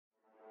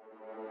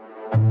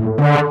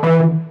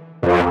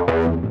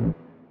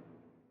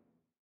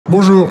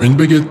Bonjour, une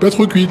baguette pas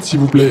trop cuite, s'il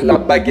vous plaît. La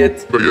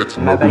baguette. Baguette.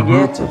 La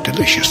baguette.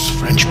 Delicious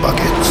French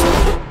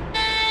baguettes.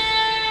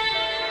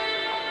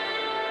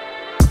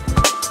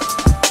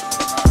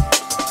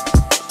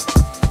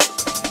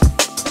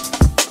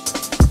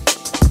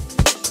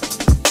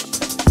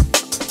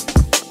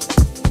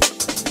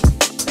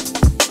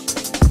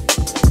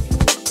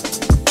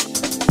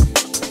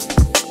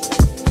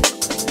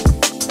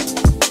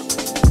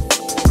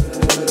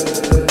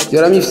 Yo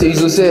la mif, c'est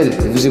Isocells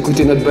et vous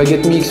écoutez notre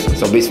baguette mix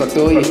sur Bass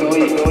Factory.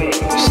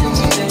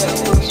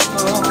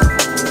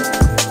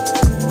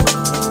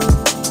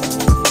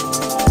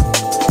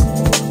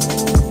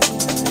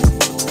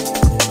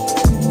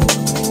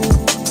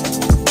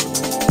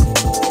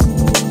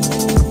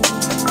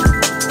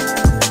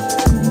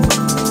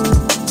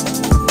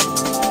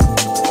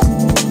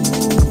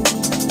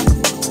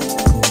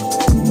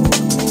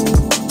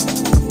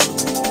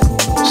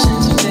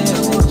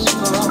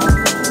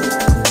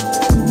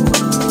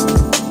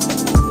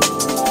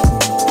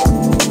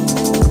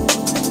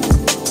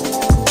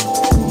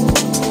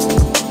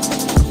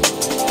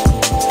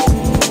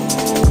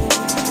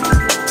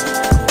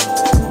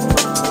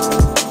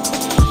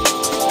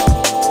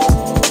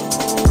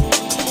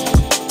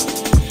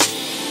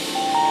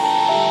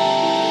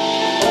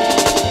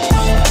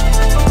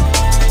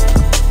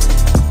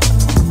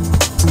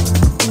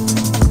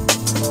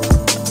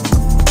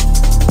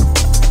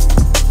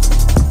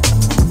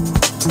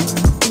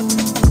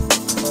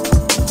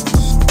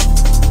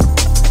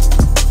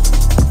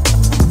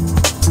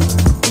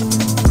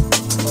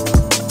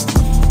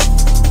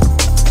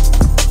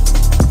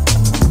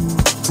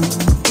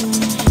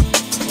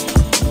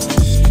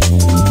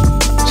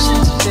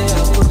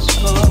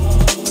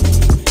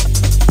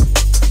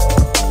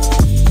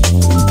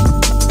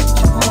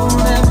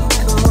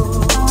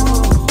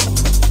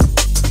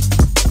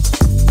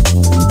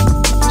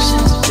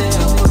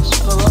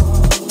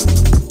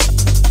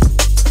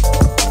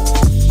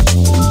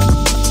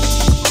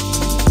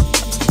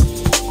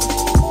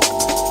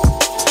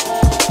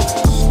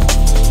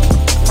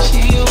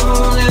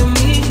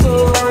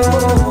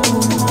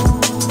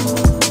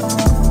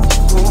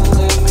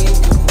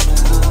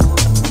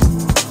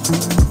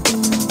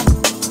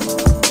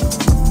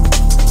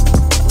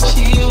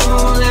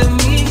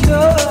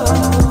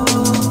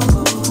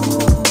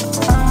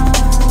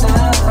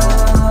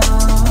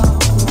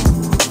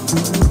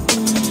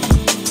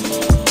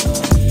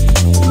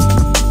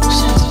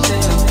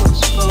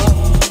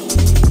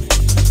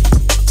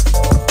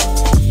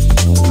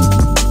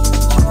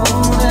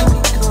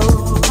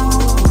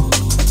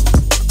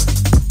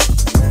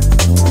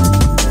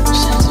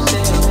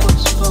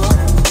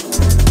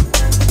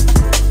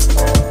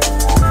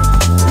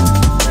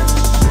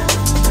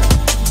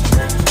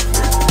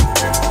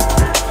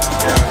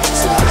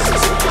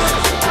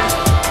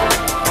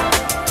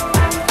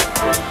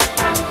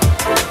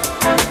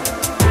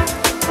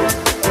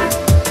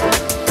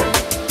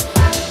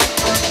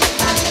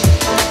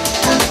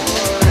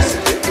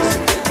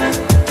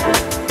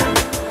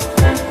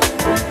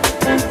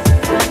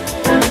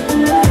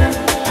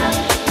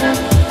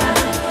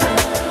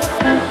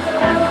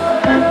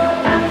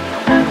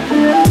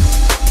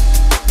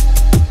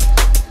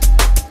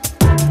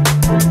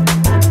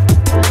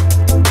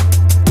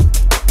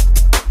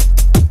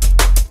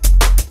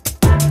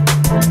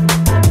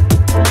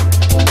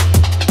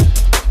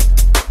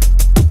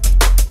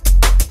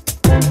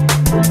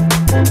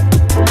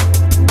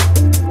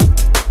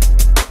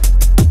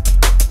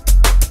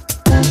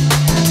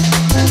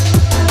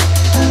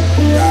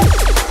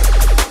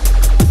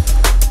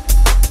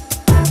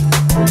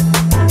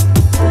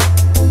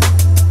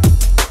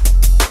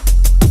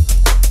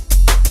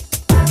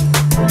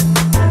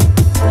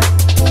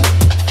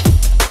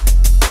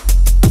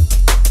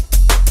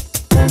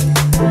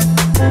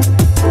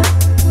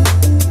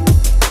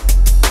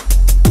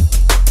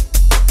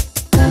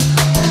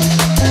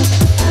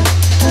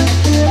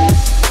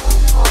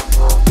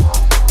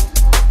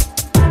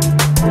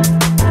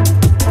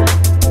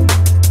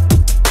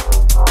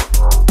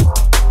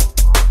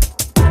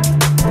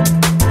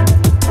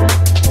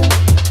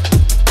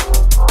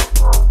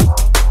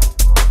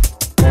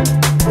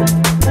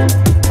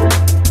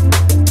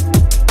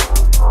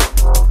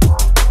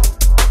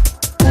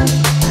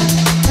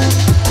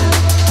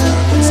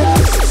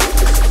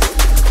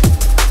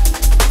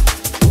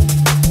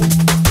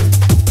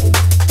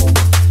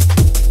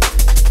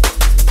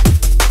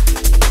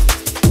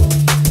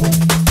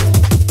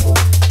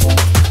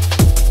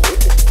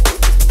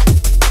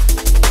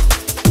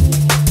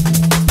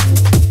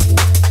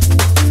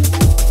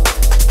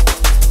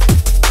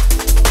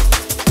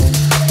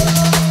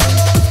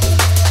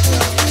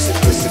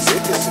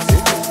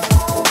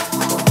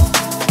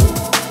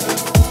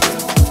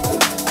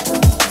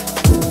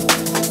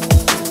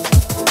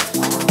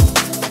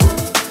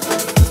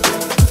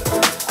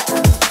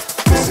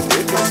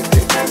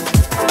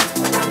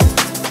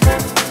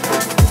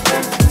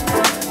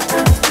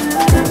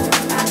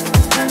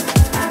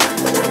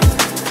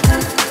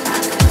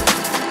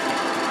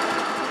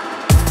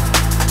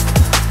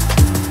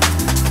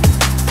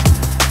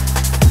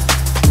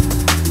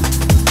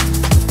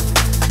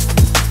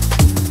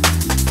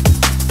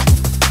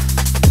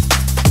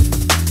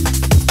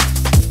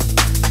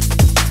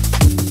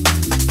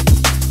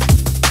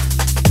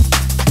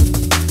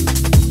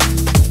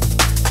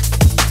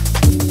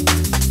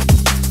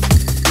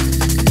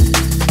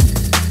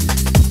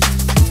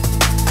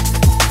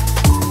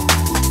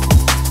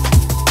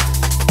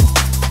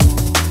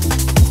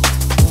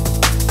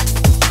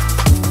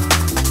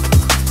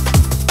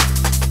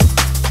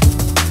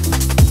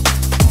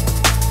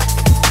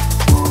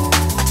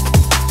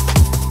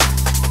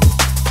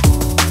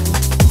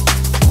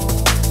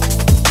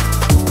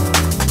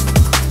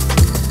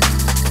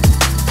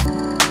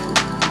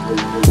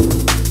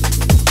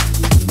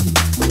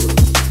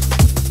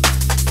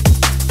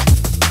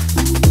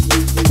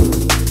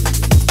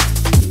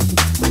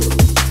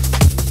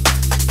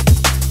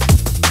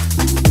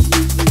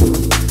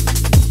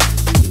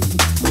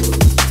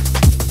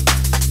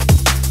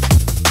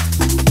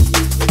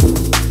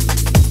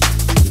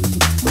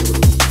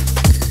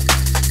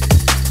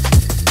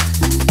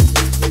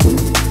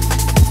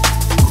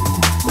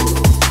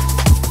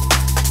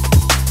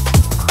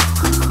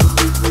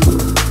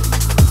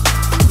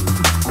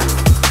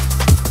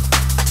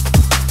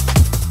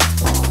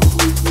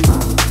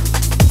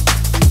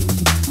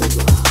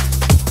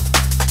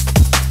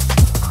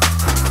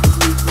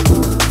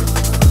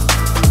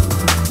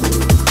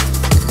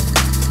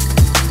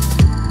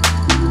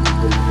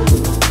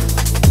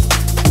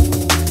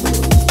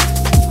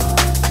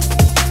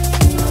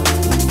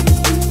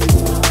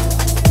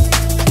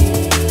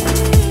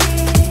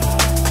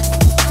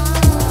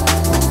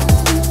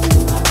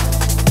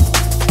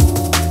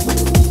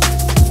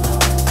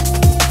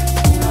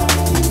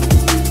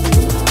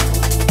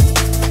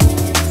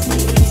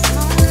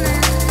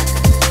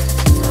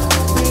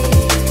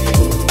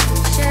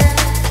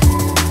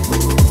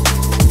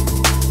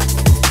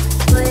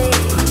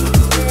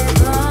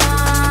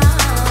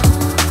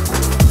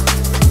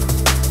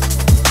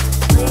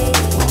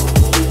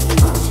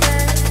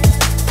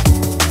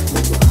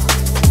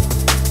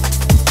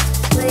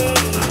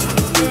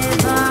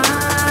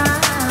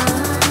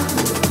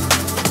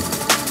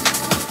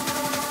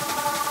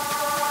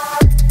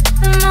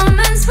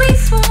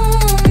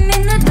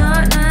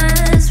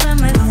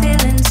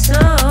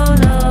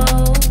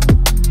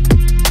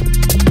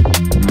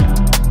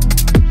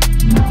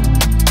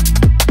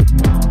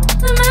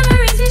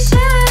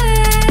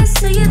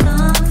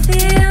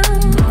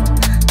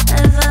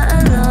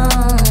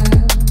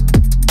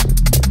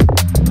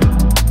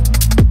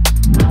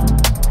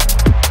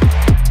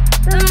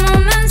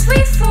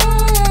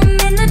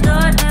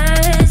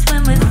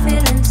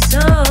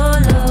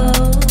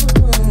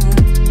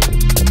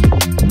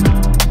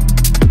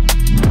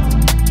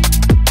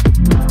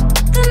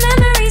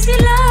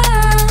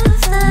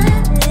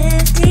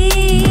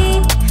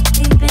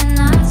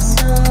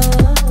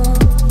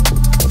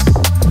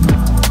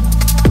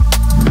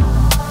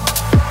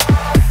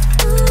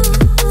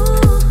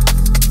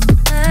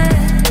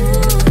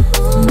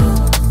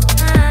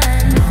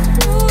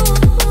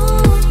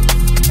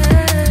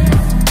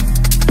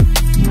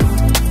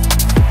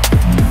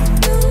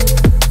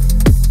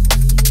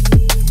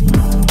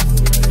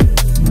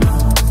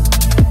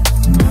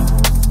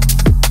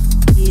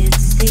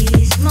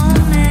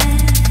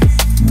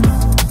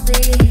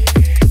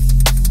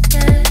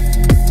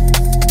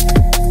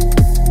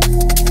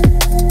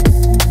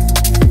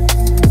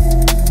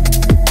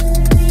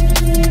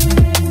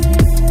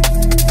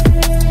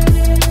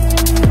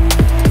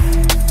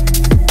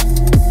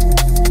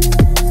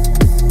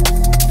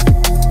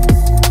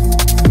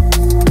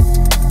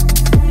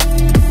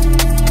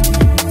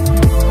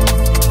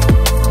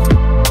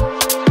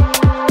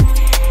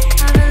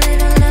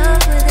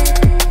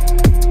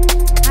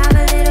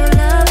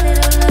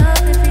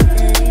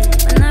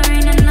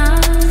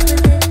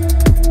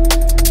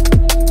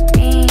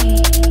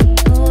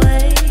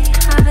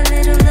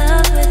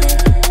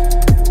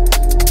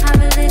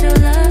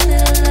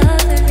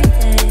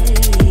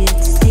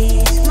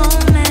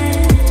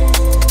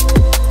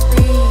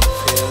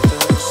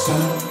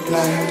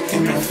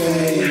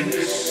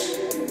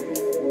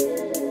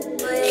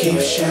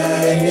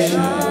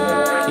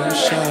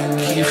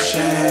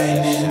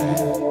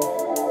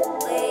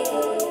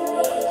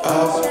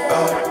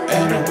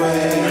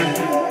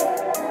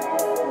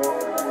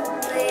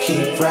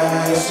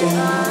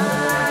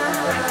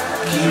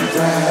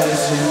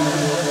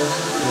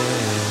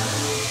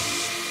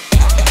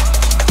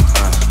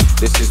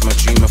 This is my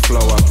dream of flow.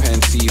 I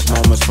conceive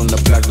moments from the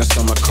blackness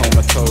of my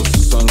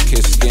comatose.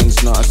 Sun-kissed skin's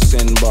not a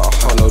sin, but a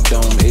hollow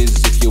dome is.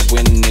 If you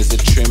win, is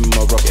a trim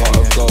or a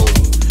hollow gold.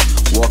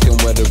 Walking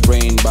where the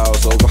rain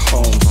bows over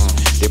homes.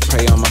 They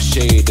prey on my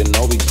shade and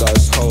all we got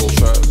is hope.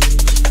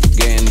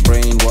 Getting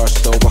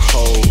brainwashed over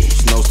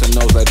hoes. Nose to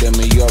nose like them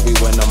Yori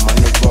when I'm on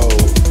the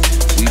road.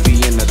 We be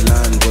in a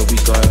land where we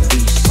got a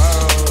beast.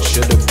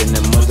 Should've been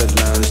in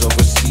motherlands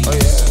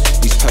overseas.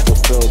 These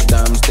pebble-filled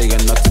dams, they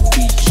are not the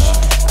beach.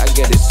 I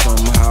get it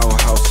somehow,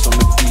 house on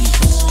the beach.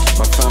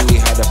 My family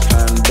had a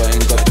plan, but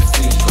ain't got the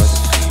feet.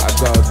 I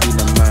gotta be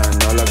the man,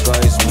 all I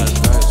got is me.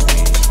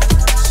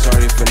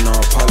 Sorry for no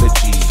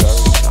apologies.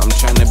 I'm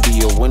trying to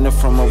be a winner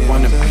from a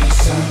wannabe.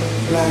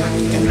 Black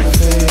in the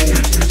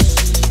face.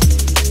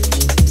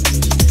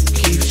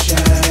 Keep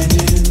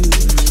shining,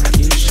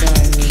 keep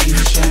shining, keep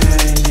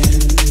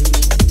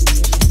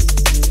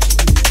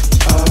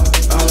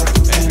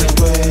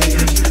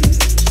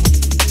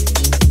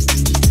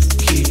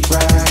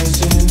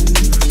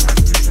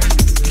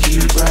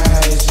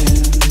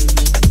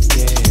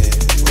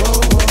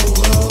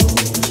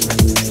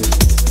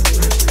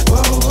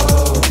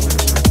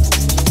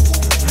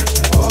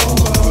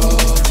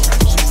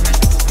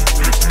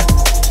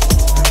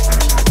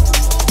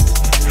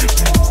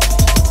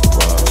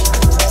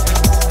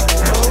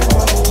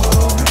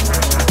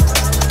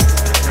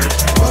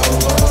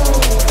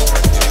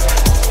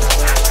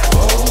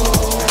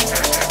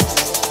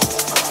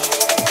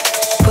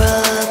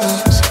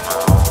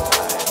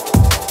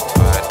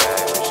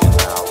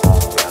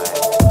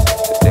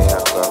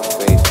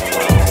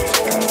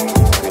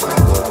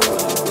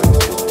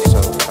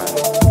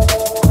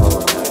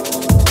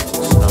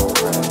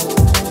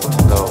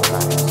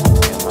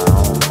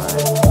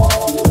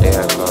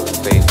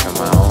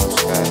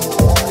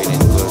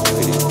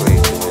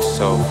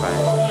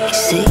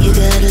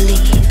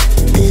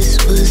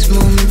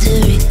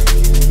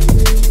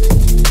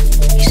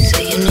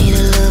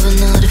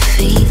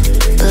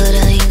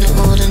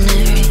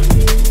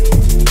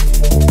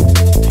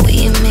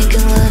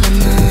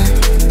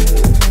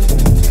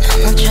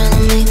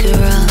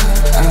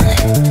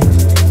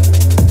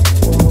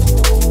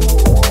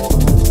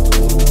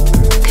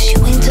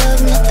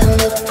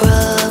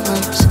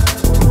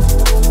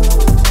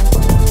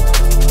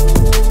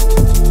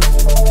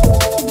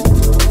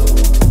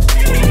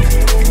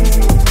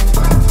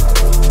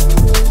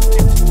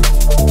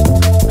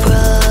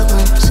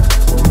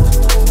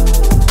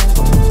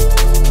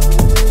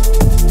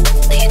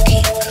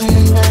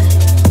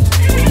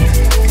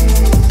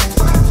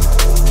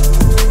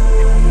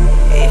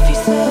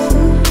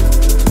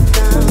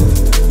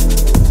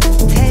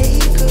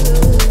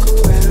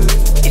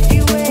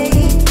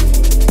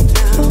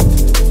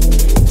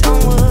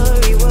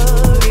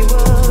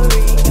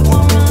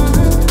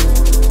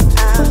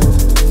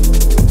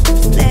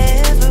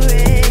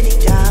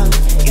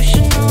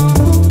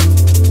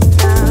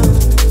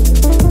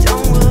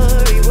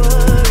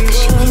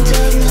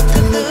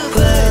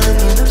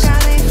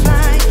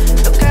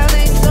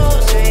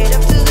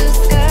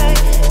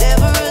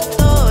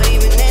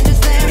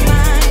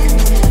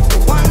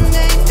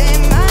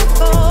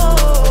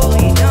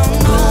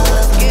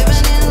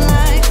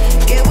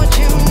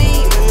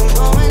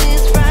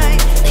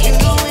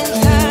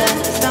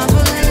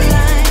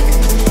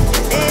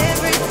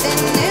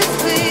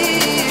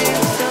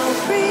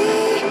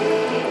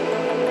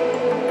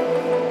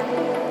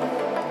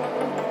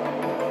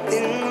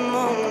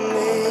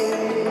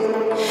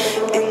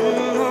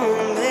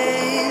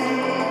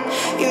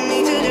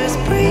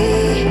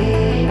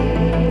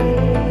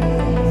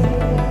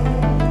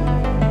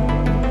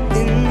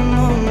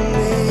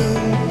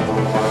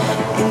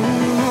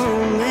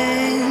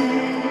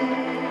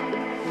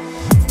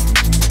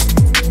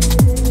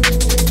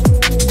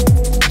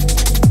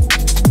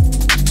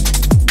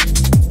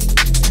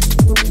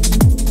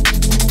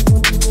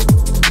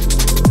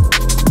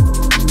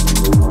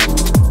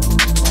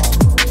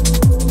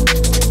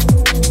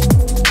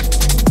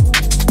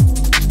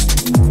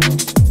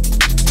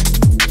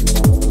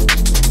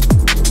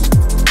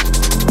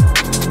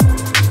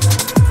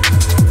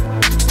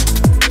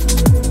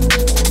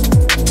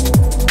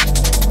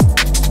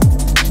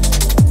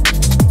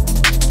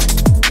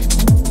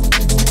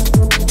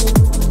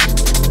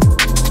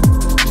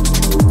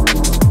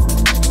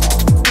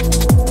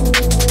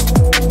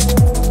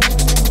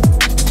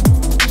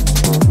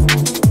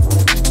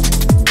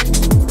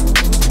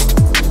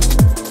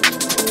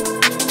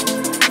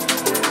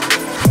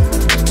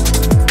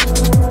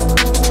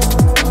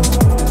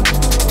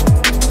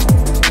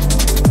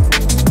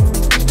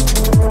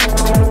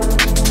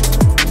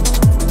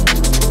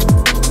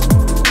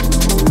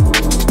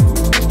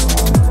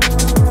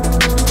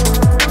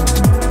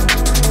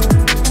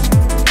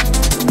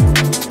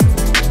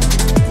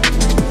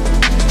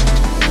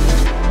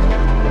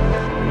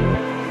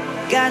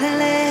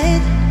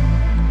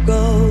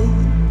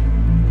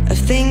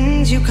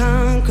things you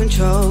can't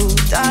control.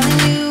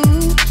 Darling,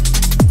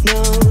 you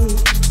know.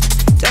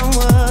 Don't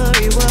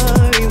worry,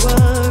 worry,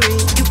 worry.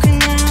 You can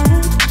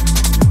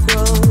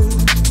outgrow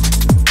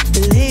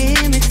the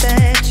limits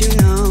that you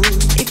know.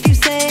 If you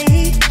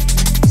say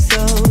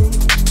so.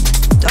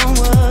 Don't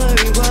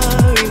worry,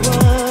 worry,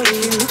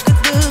 worry. Look at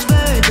the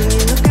birds and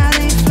you look how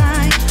they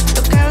fly.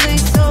 Look how they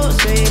soar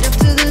straight up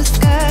to the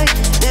sky.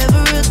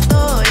 Never a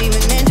thought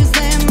even enters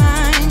their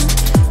mind.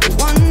 But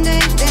one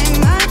day they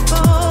might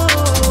fall.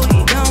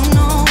 You don't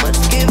know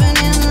what's given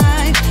in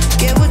life.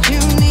 Get what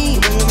you need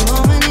when the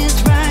moment is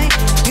right.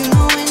 You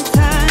know in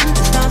time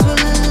the stars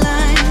will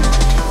align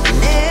and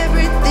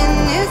everything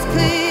is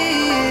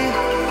clear.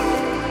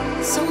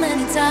 So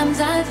many times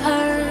I've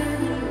heard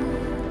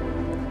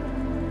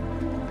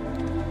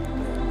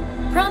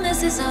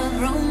promises of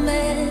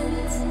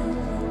romance.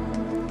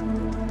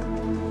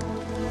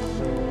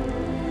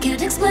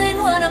 Can't explain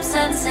what I'm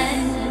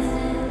sensing.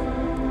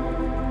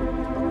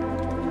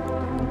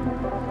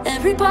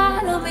 Every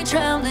part of me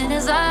trembling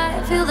as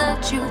I feel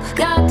that you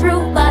got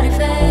through my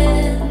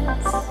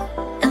defense.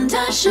 And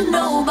I should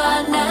know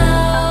by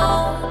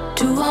now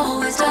to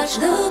always touch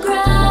the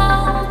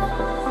ground.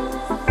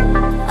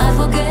 I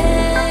forget,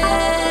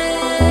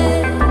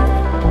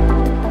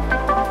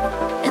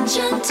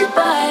 enchanted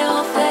by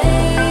your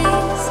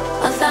face.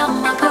 I found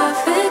my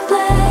perfect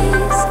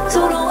place. So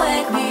don't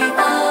wake me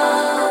up.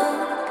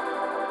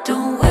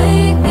 Don't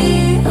wake me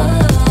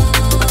up.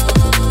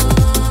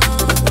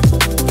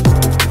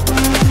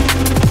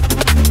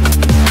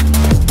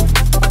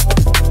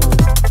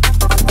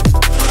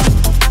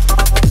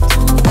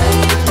 Don't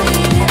wake me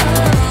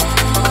up.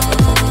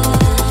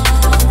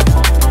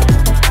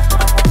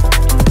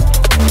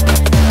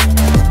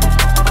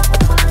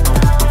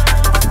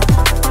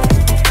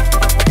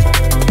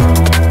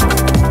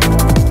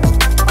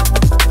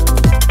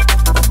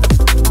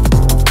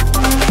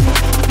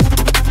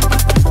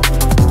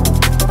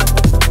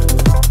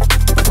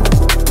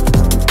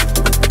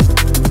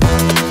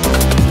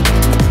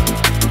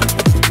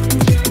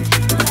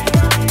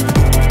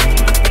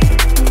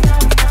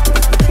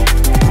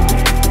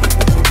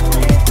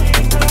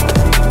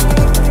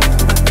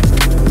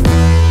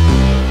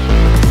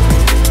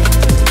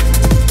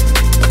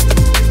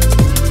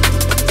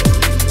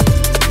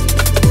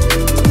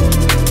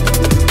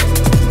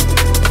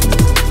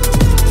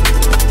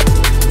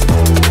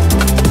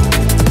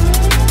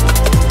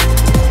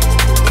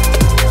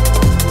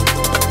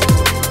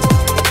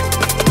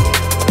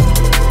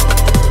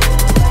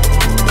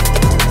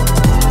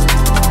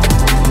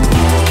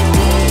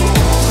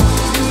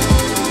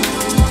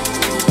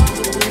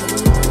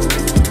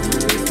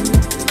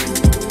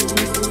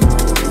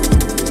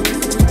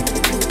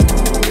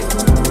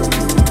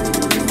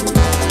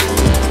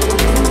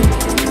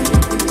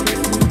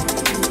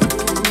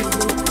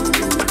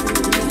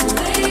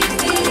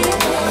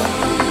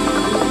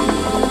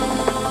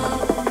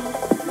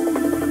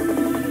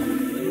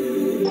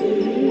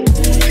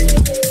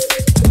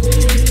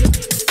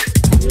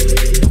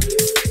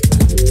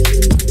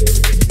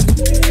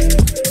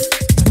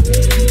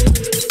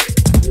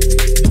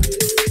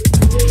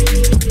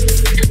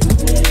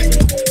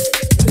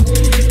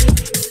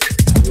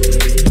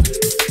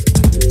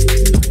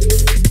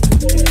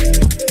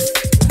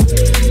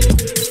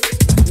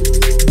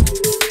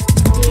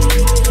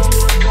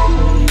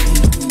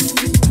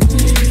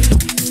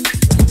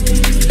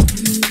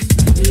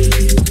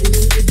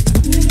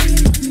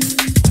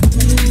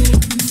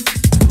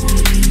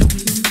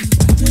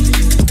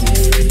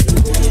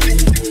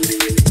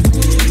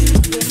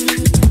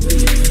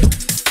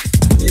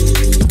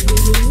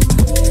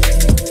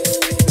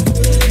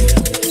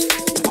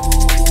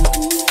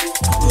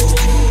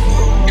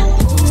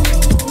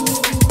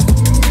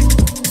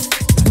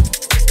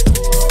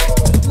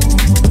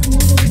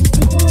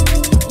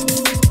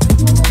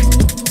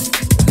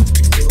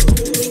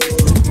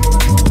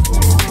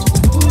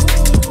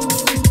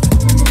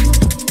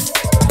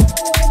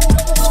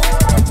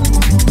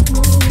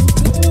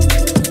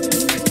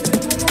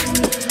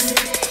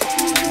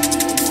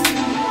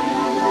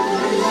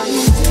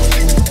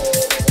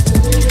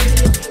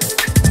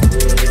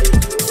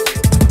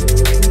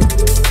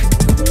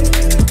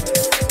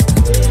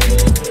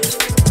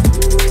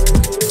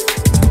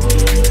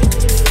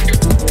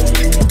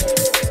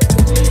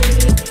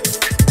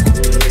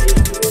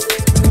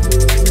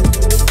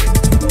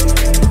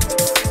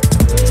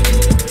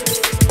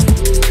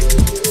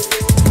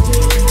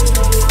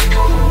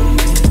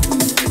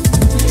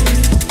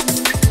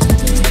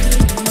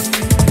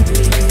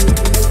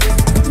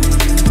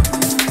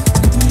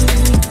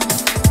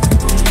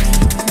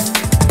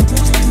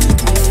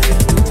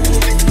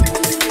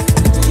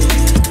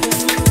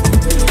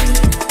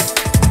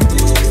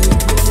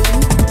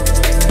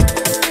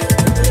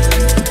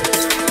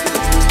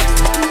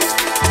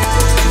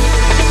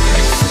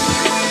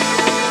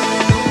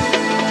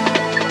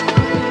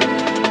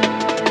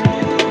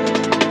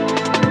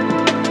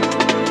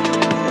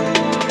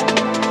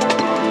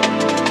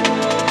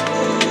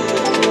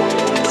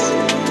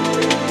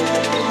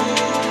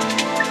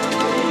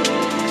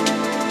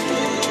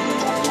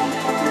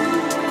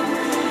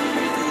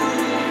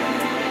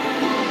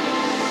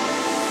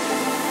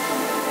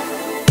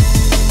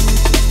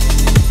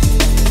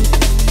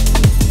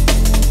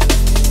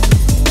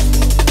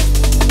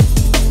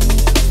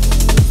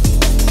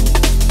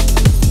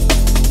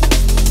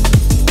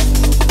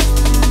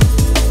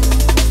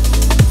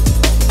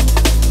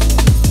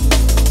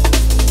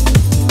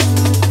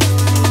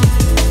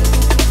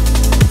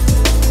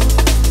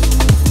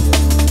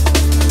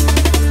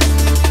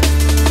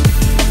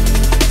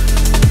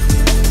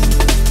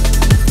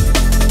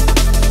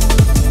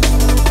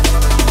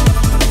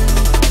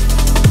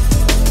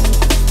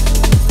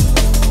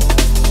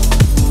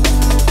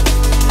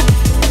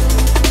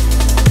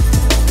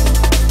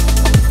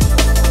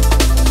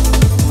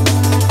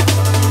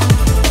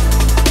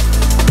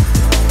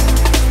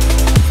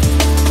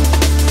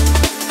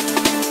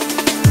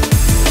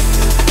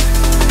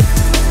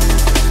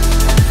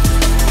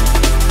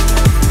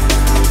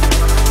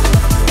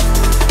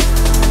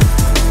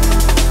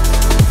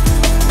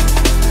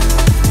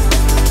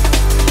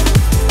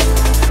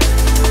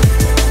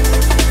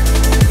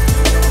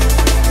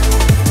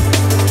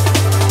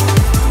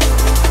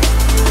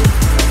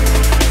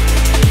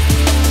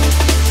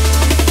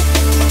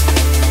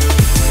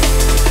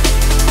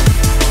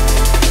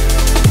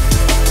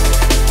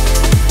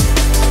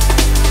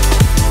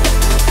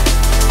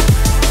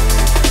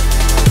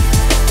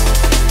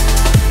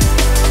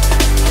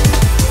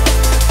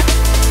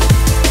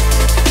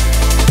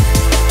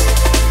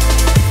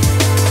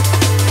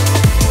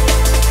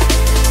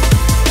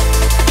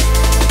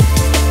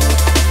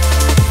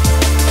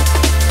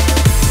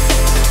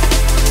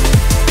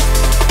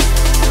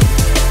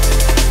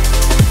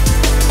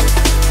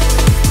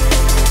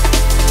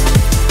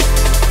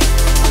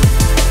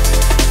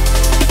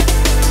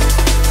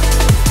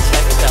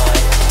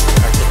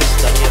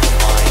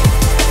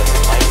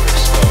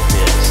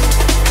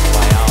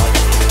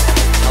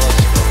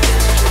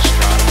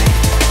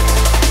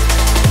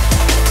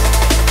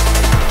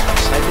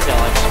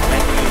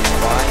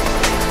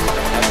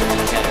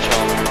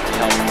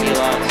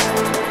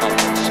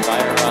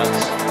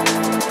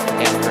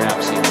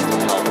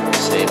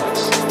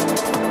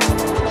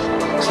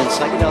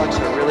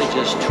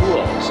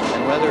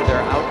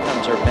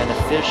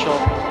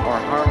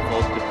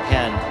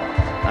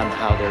 and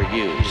how they're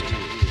used.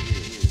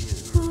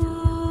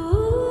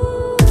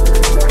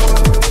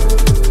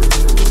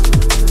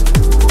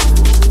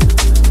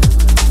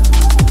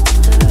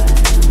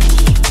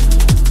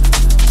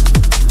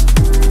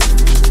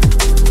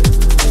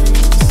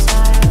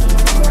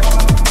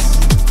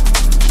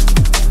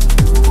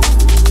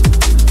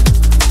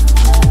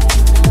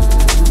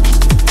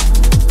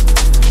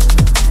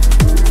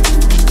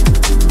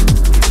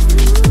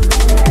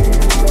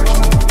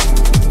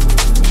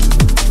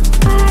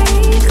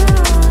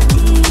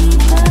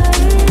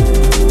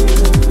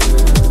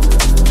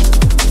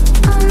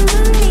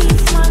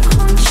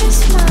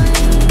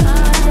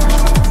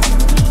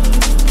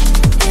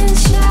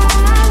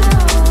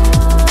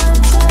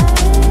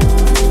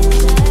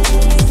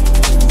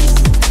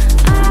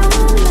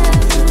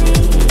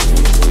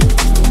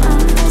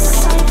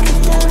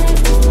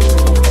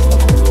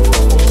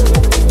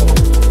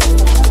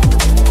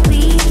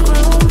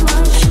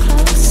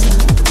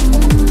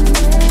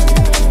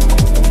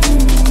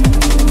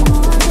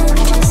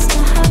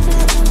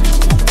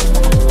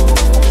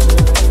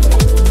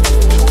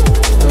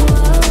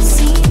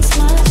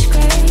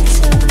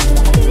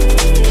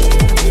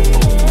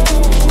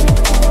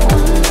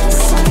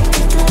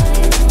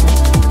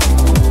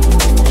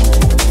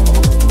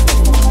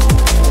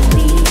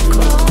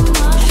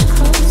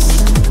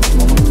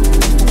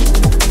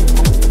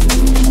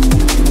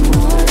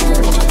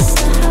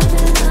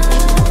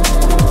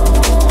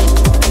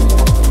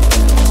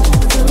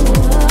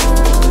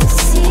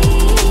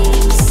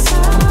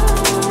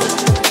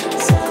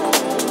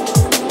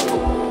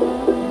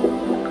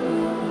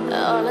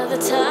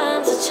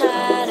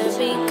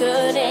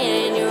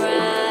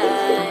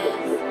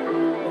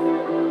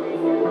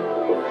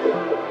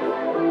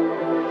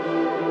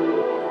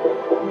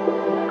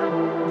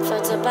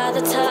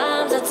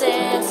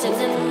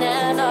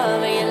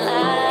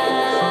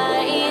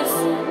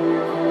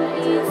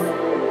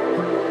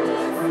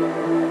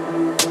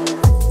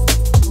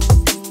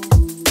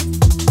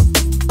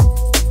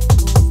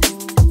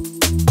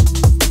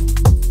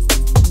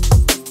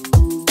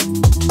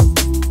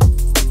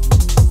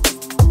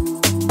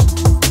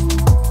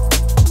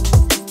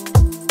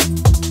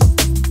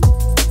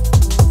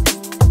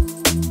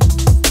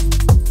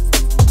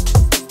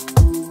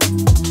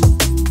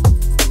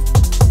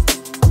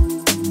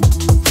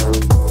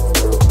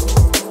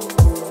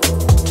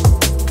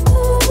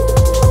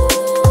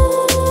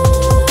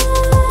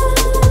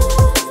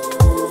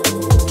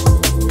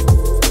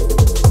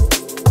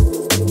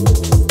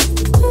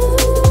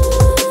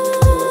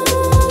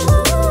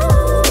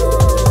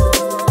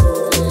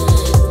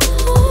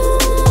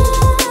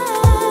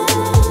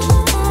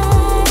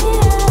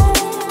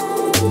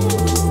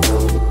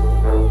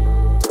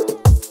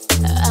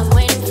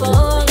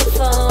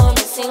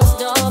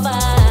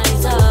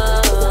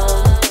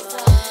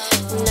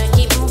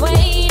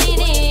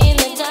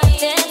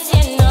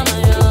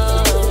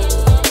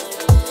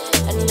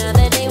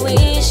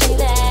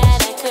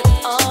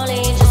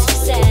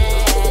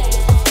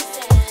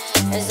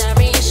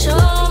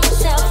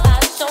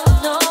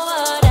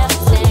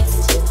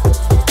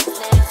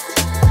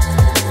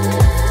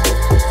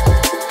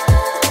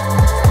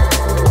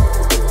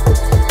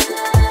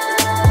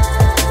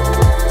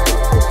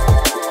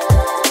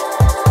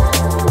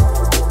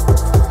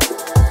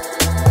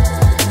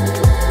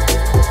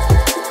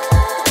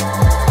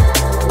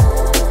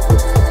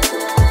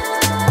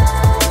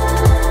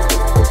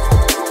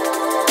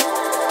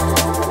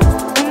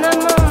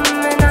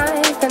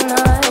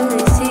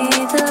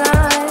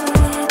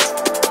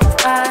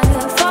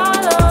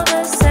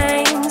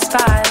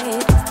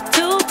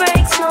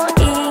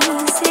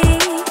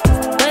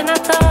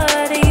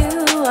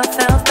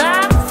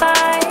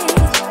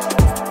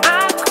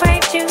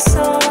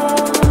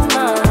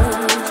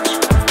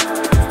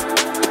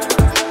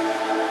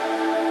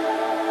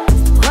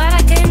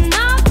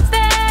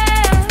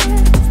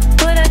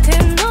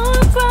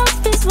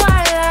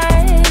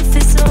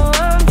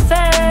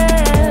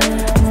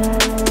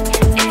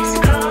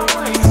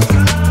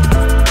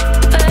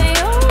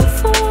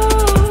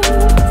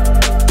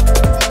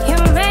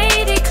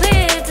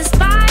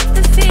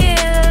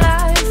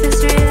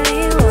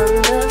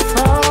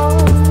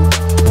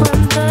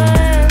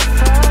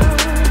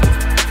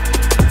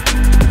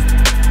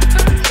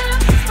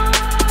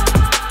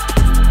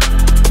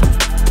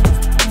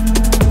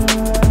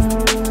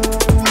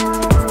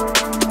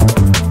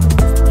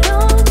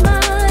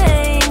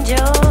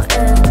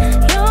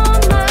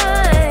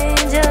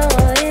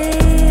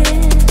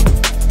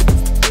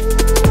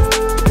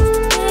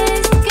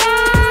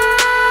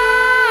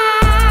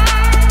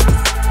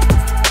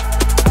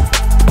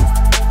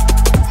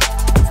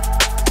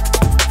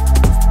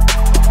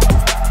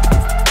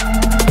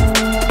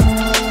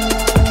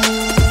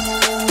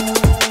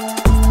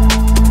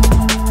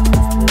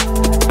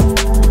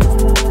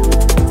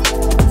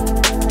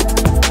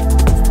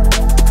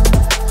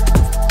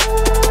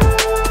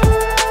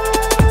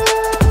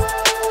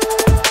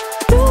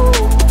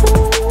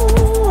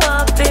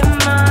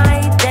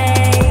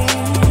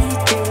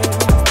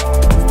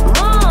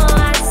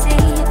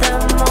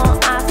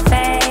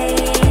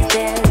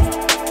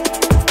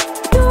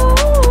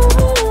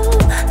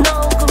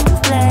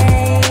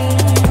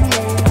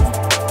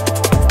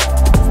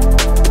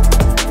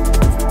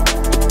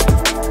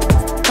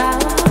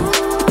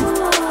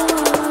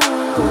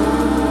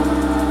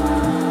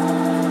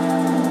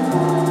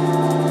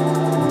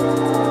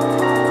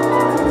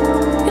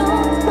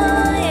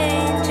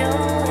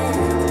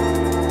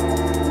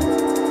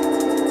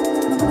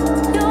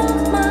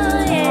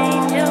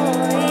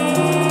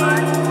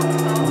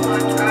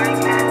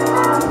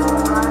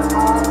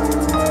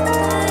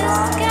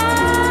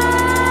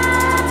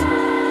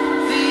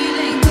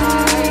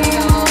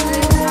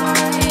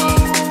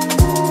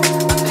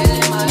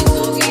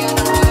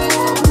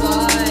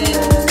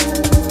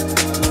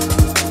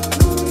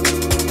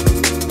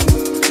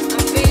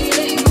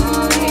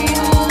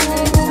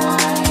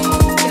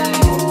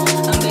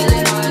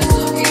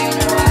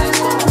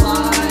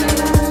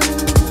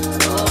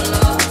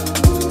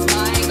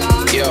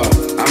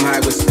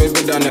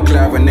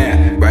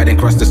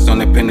 across the sun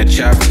up in a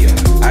chariot.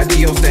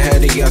 Adios to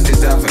Helios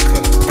is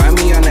Africa. Find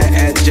me on the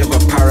edge of a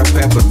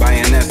parapet with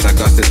bayonets. I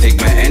got to take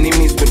my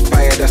enemies with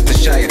fire, that's the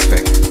shy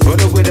effect.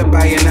 Brother with a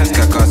bayonet,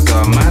 cause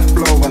a mad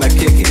flow when I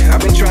kick it. I've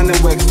been trying to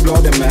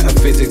explore the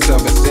metaphysics of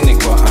a cynic,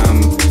 but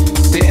I'm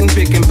sitting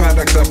picking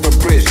products off a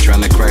bridge,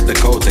 trying to crack the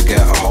code to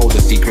get a hold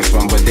of secrets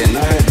from within.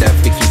 I heard that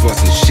Vicky's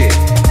wasn't shit.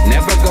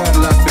 Never got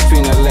lost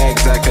between her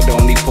legs, I could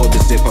only pull the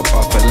zip up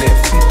off her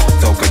lips.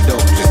 Toke a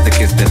dope just to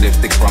kiss the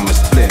lipstick from a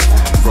split.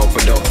 Rope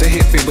a dope to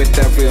hit me with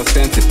that real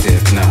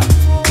sensitive.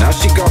 Now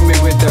she got me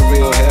with that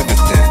real heaven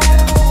sent.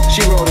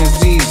 She rolling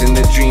seas in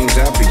the dreams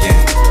I be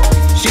in.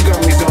 She got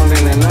me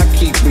zoning and I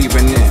keep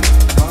breathing in.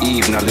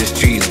 Eve, knowledge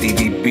trees,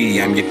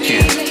 DDB, I'm your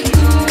kin.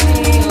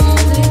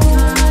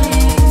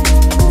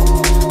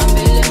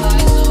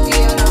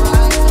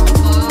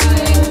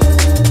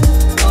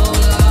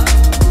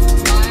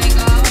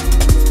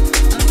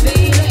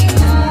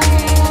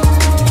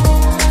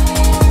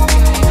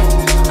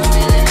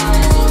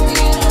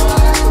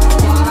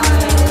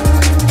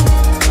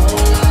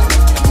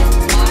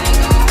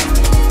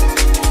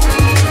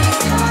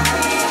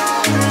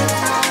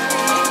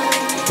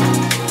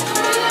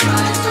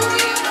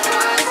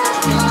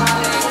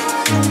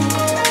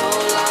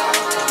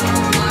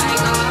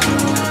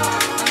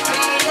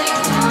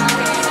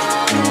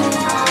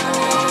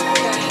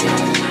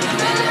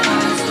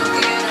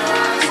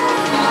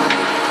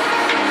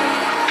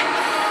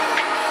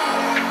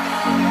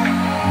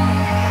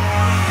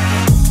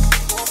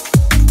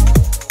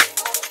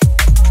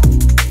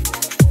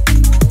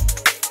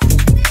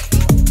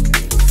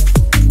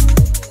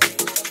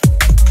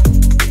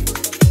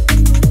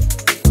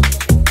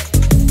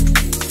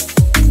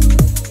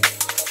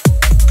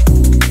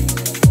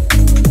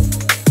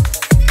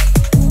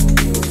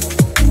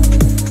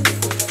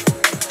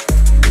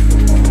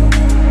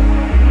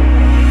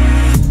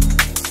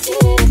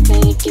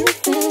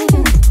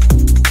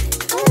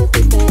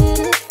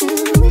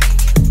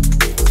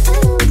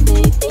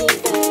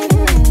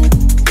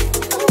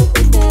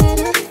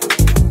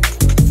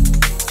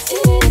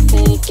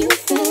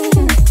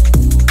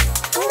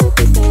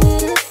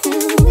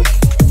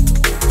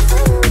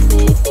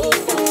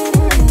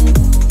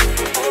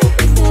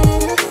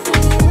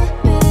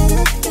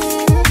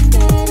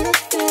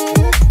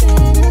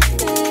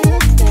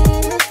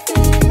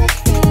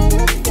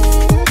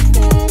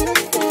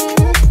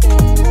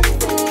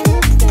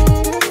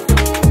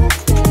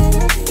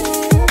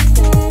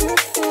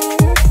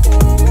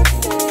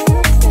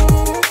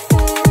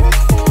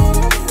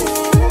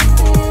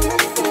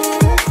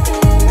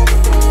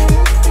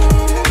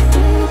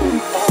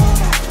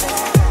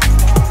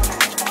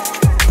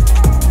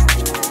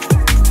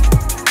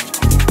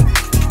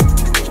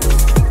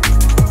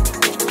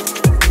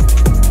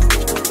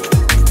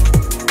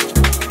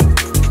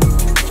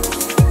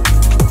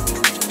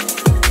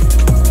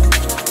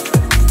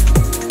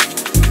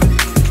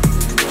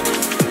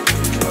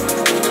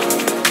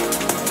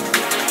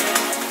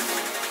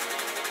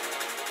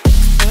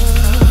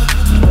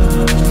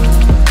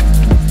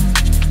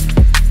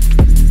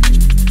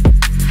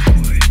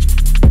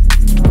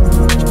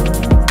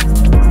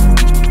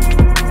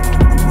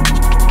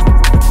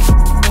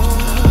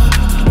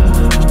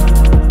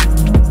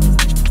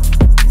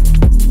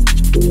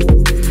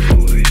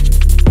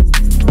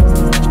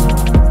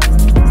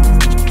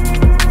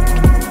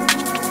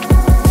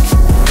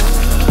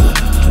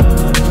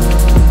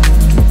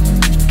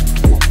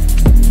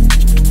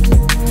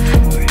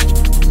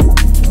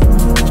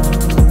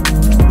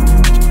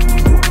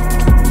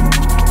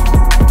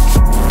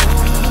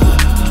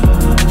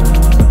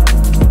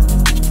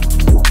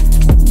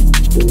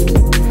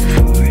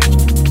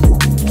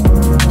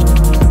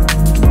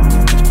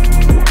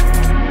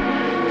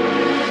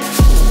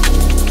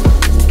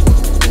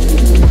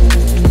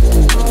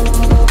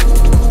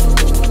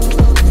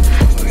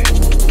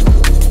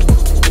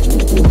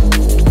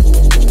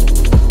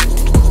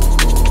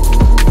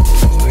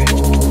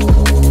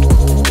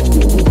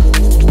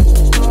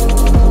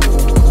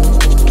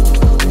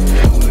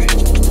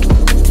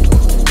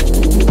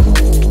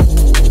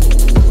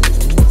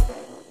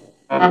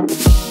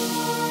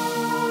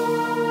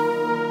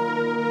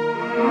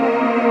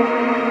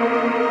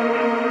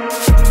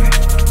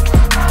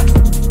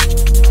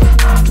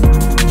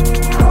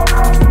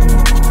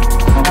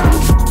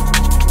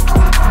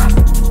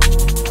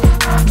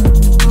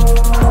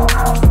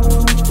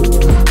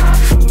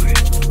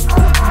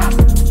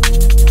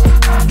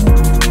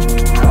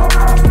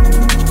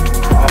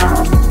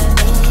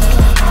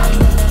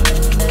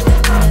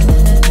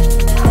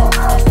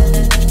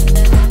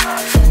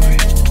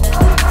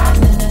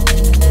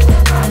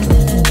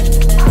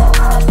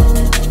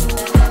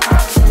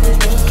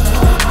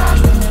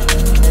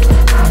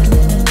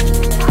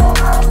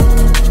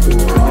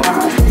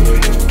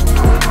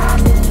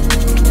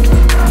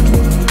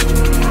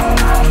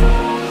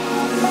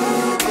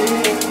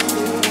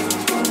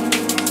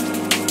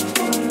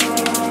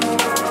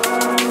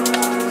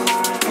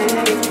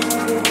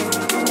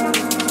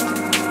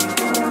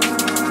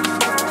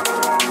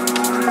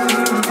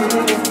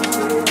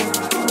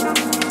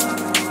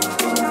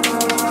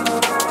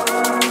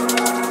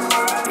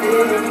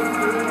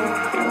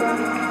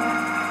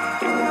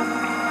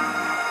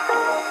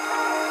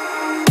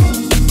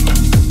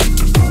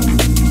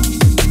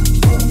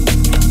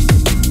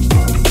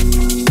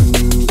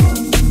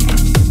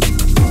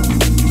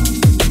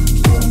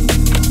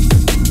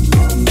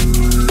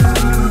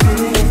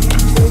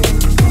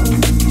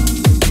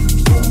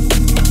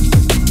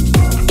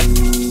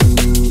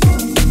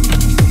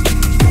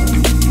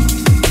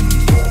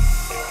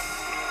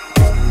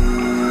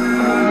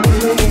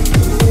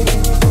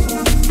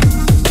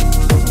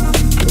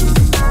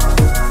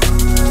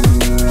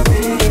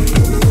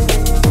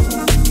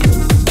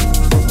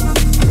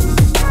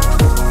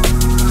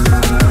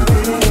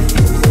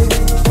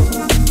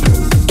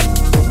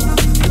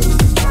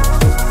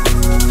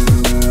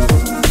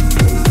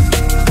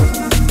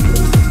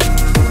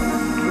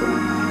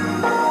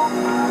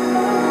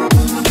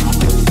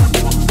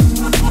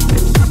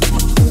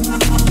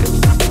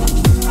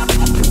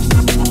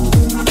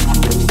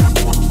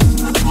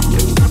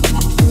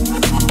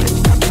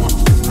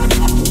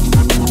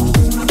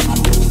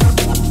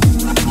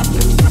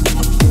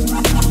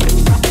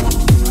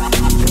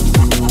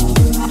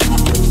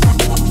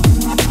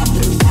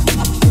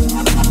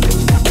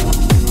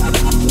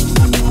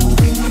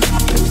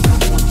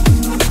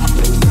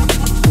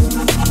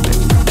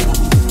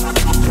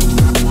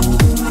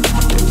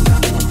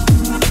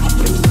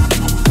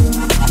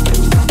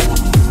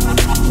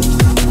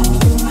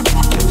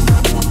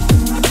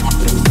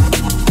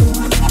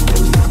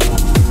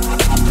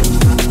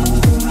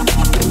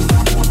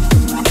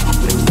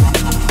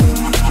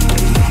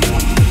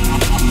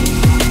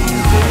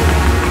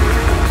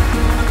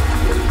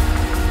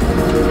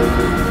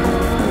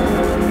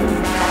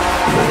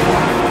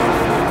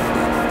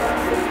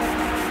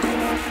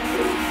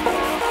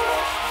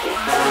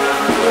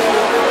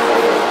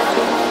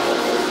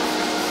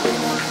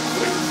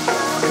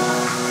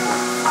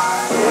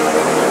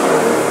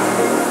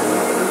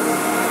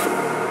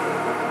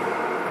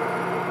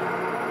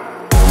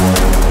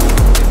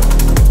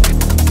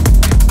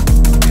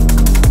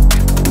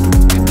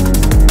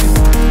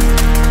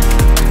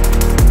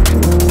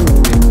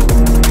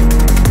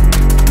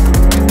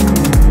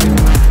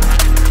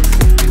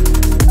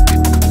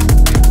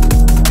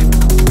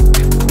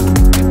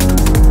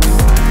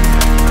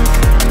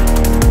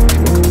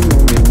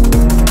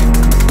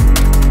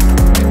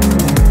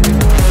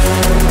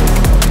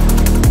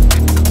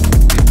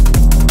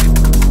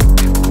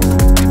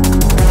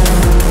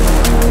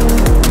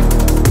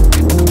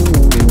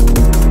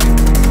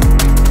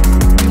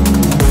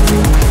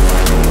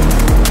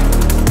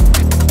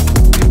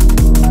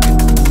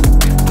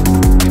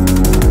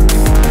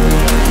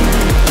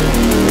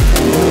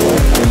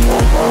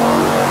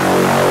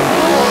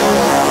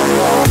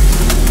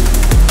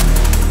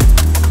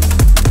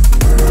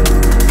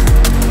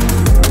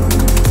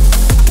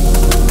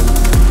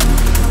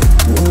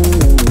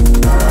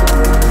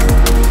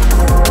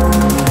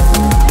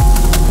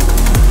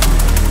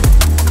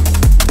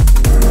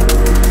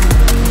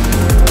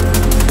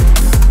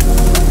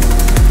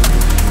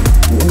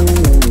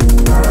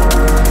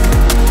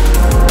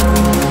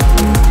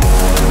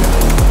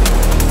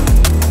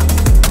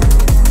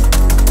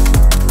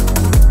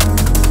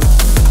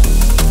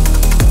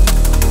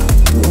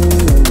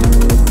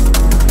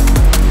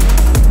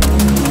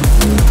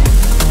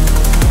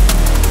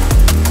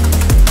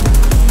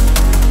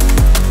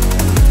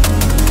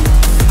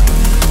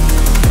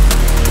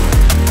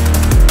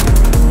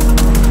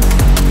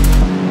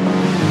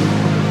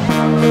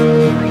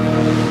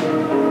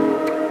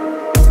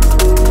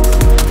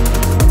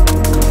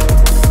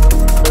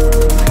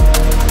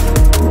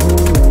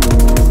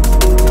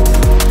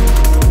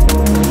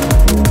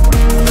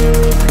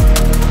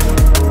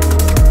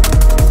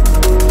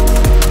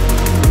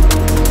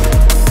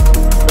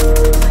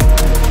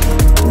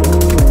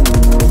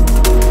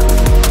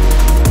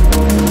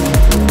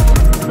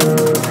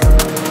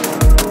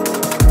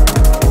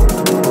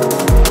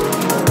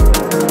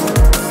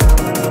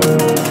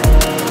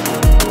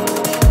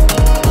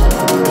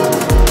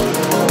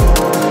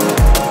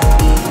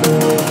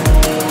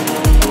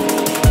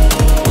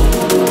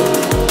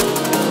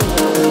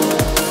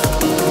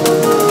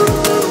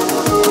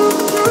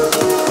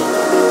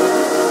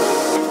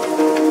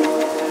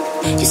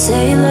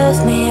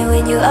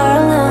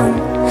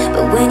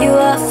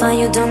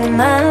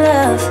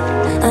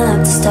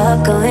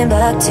 stop going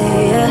back to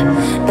you,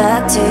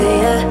 back to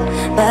you,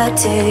 back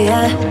to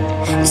you.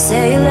 You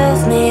say you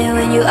love me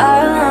when you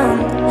are alone,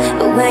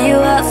 but when you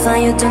are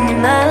fine you don't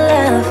need my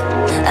love.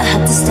 I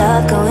have to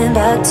stop going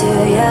back to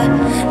you,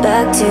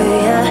 back to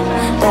you,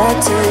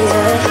 back to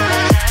you.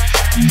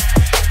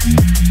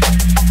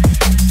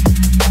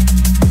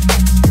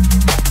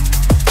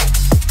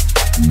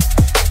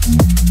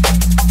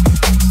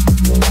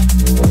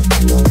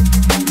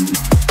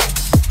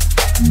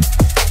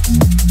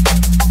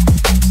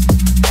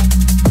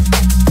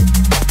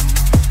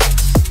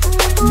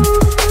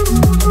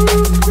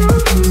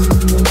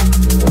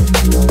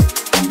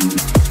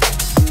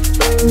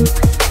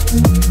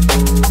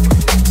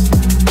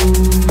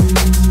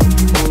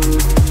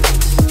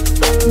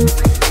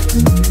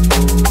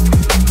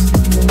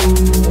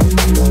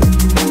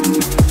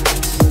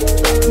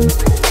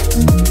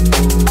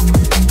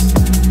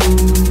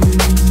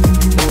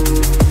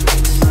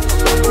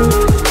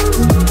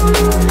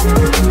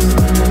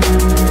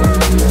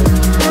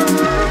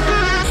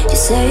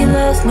 say you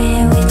love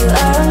me when you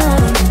are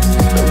alone,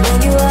 but when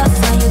you are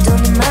fine, you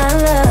don't need my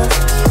love.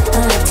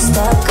 I have to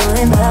start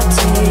going back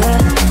to you,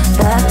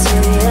 back to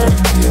you,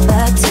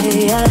 back to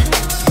you.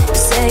 You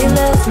say you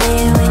love me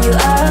when you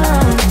are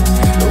alone,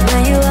 but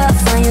when you are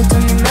fine, you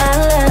don't need my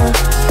love.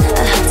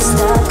 I have to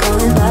start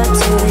going back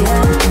to you,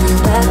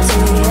 back to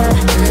you,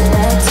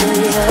 back to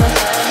you.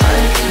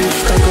 I keep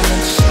struggling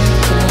to sleep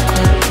till I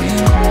can't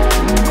dream.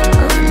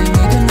 I really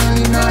need an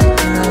early night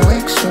and I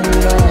wake so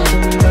long.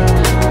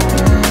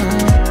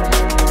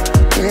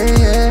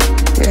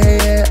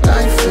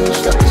 Life feels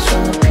like it's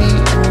on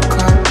repeat and you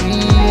can't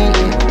beat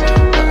it.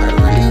 But I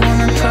really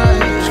wanna try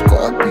it, just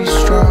gotta be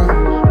strong.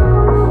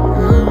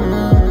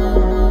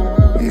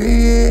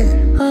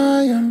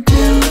 I am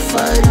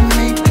terrified of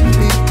making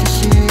big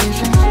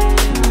decisions,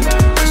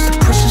 'cause the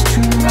pressure's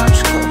too much,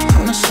 gotta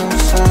put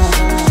myself on.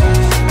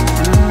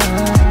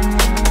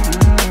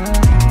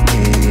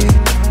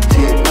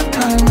 Take my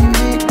time and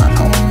make my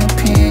own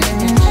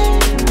opinions.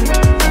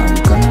 I'm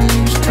gonna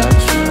lose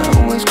touch, I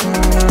always go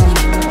wrong.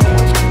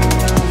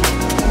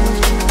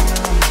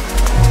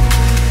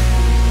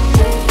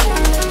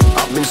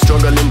 I've been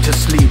struggling to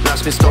sleep,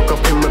 that's been stuck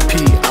up in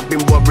repeat. I've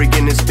been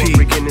worrying it's peak.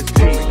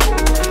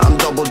 I'm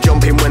double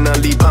jumping when I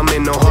leap, I'm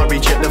in no hurry,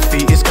 check the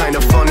feet. It's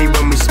kinda funny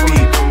when we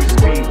speak.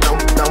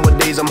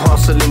 Nowadays I'm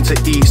hustling to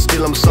eat,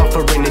 still I'm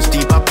suffering, it's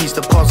deep. I piece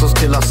the puzzles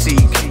till I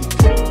seek.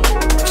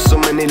 So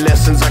many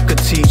lessons I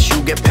could teach.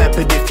 You get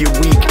peppered if you're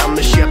weak, I'm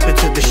the shepherd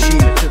to the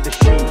sheep.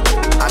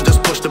 I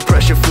just push the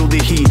pressure, feel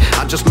the heat.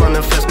 I just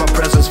manifest my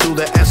presence, feel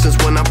the essence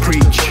when I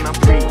preach.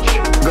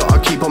 Gotta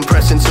keep on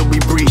pressing till we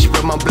breach.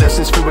 Spread my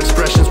blessings through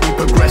expressions, we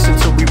progress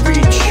until we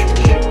reach.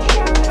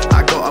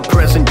 I got a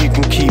present you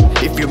can keep.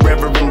 If you're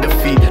ever in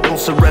defeat, don't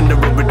surrender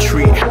or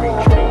retreat.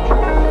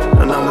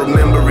 And I'll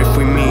remember if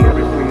we meet.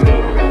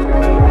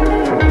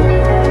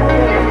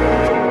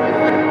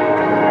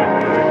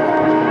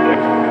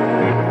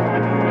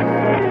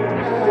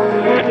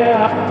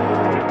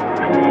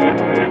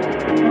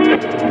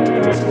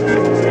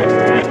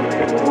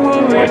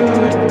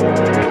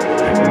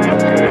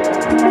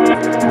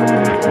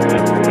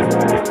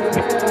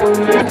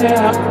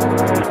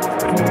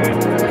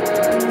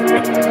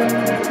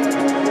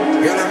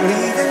 Girl, I'm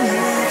leaving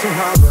you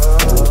tomorrow.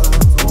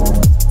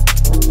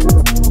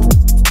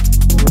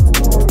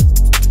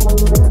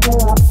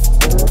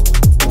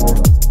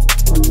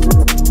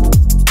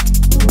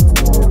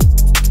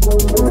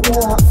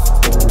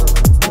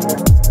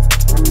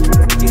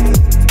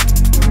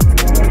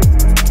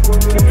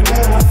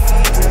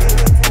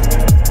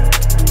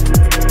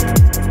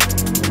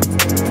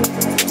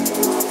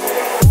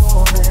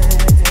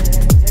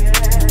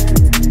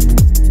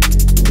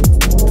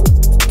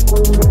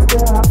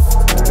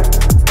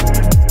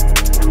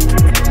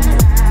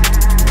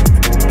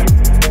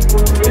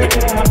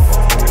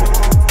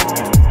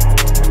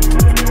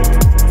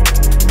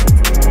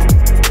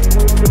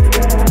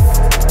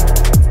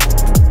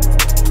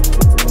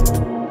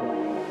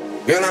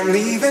 Girl, I'm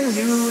leaving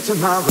you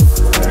tomorrow.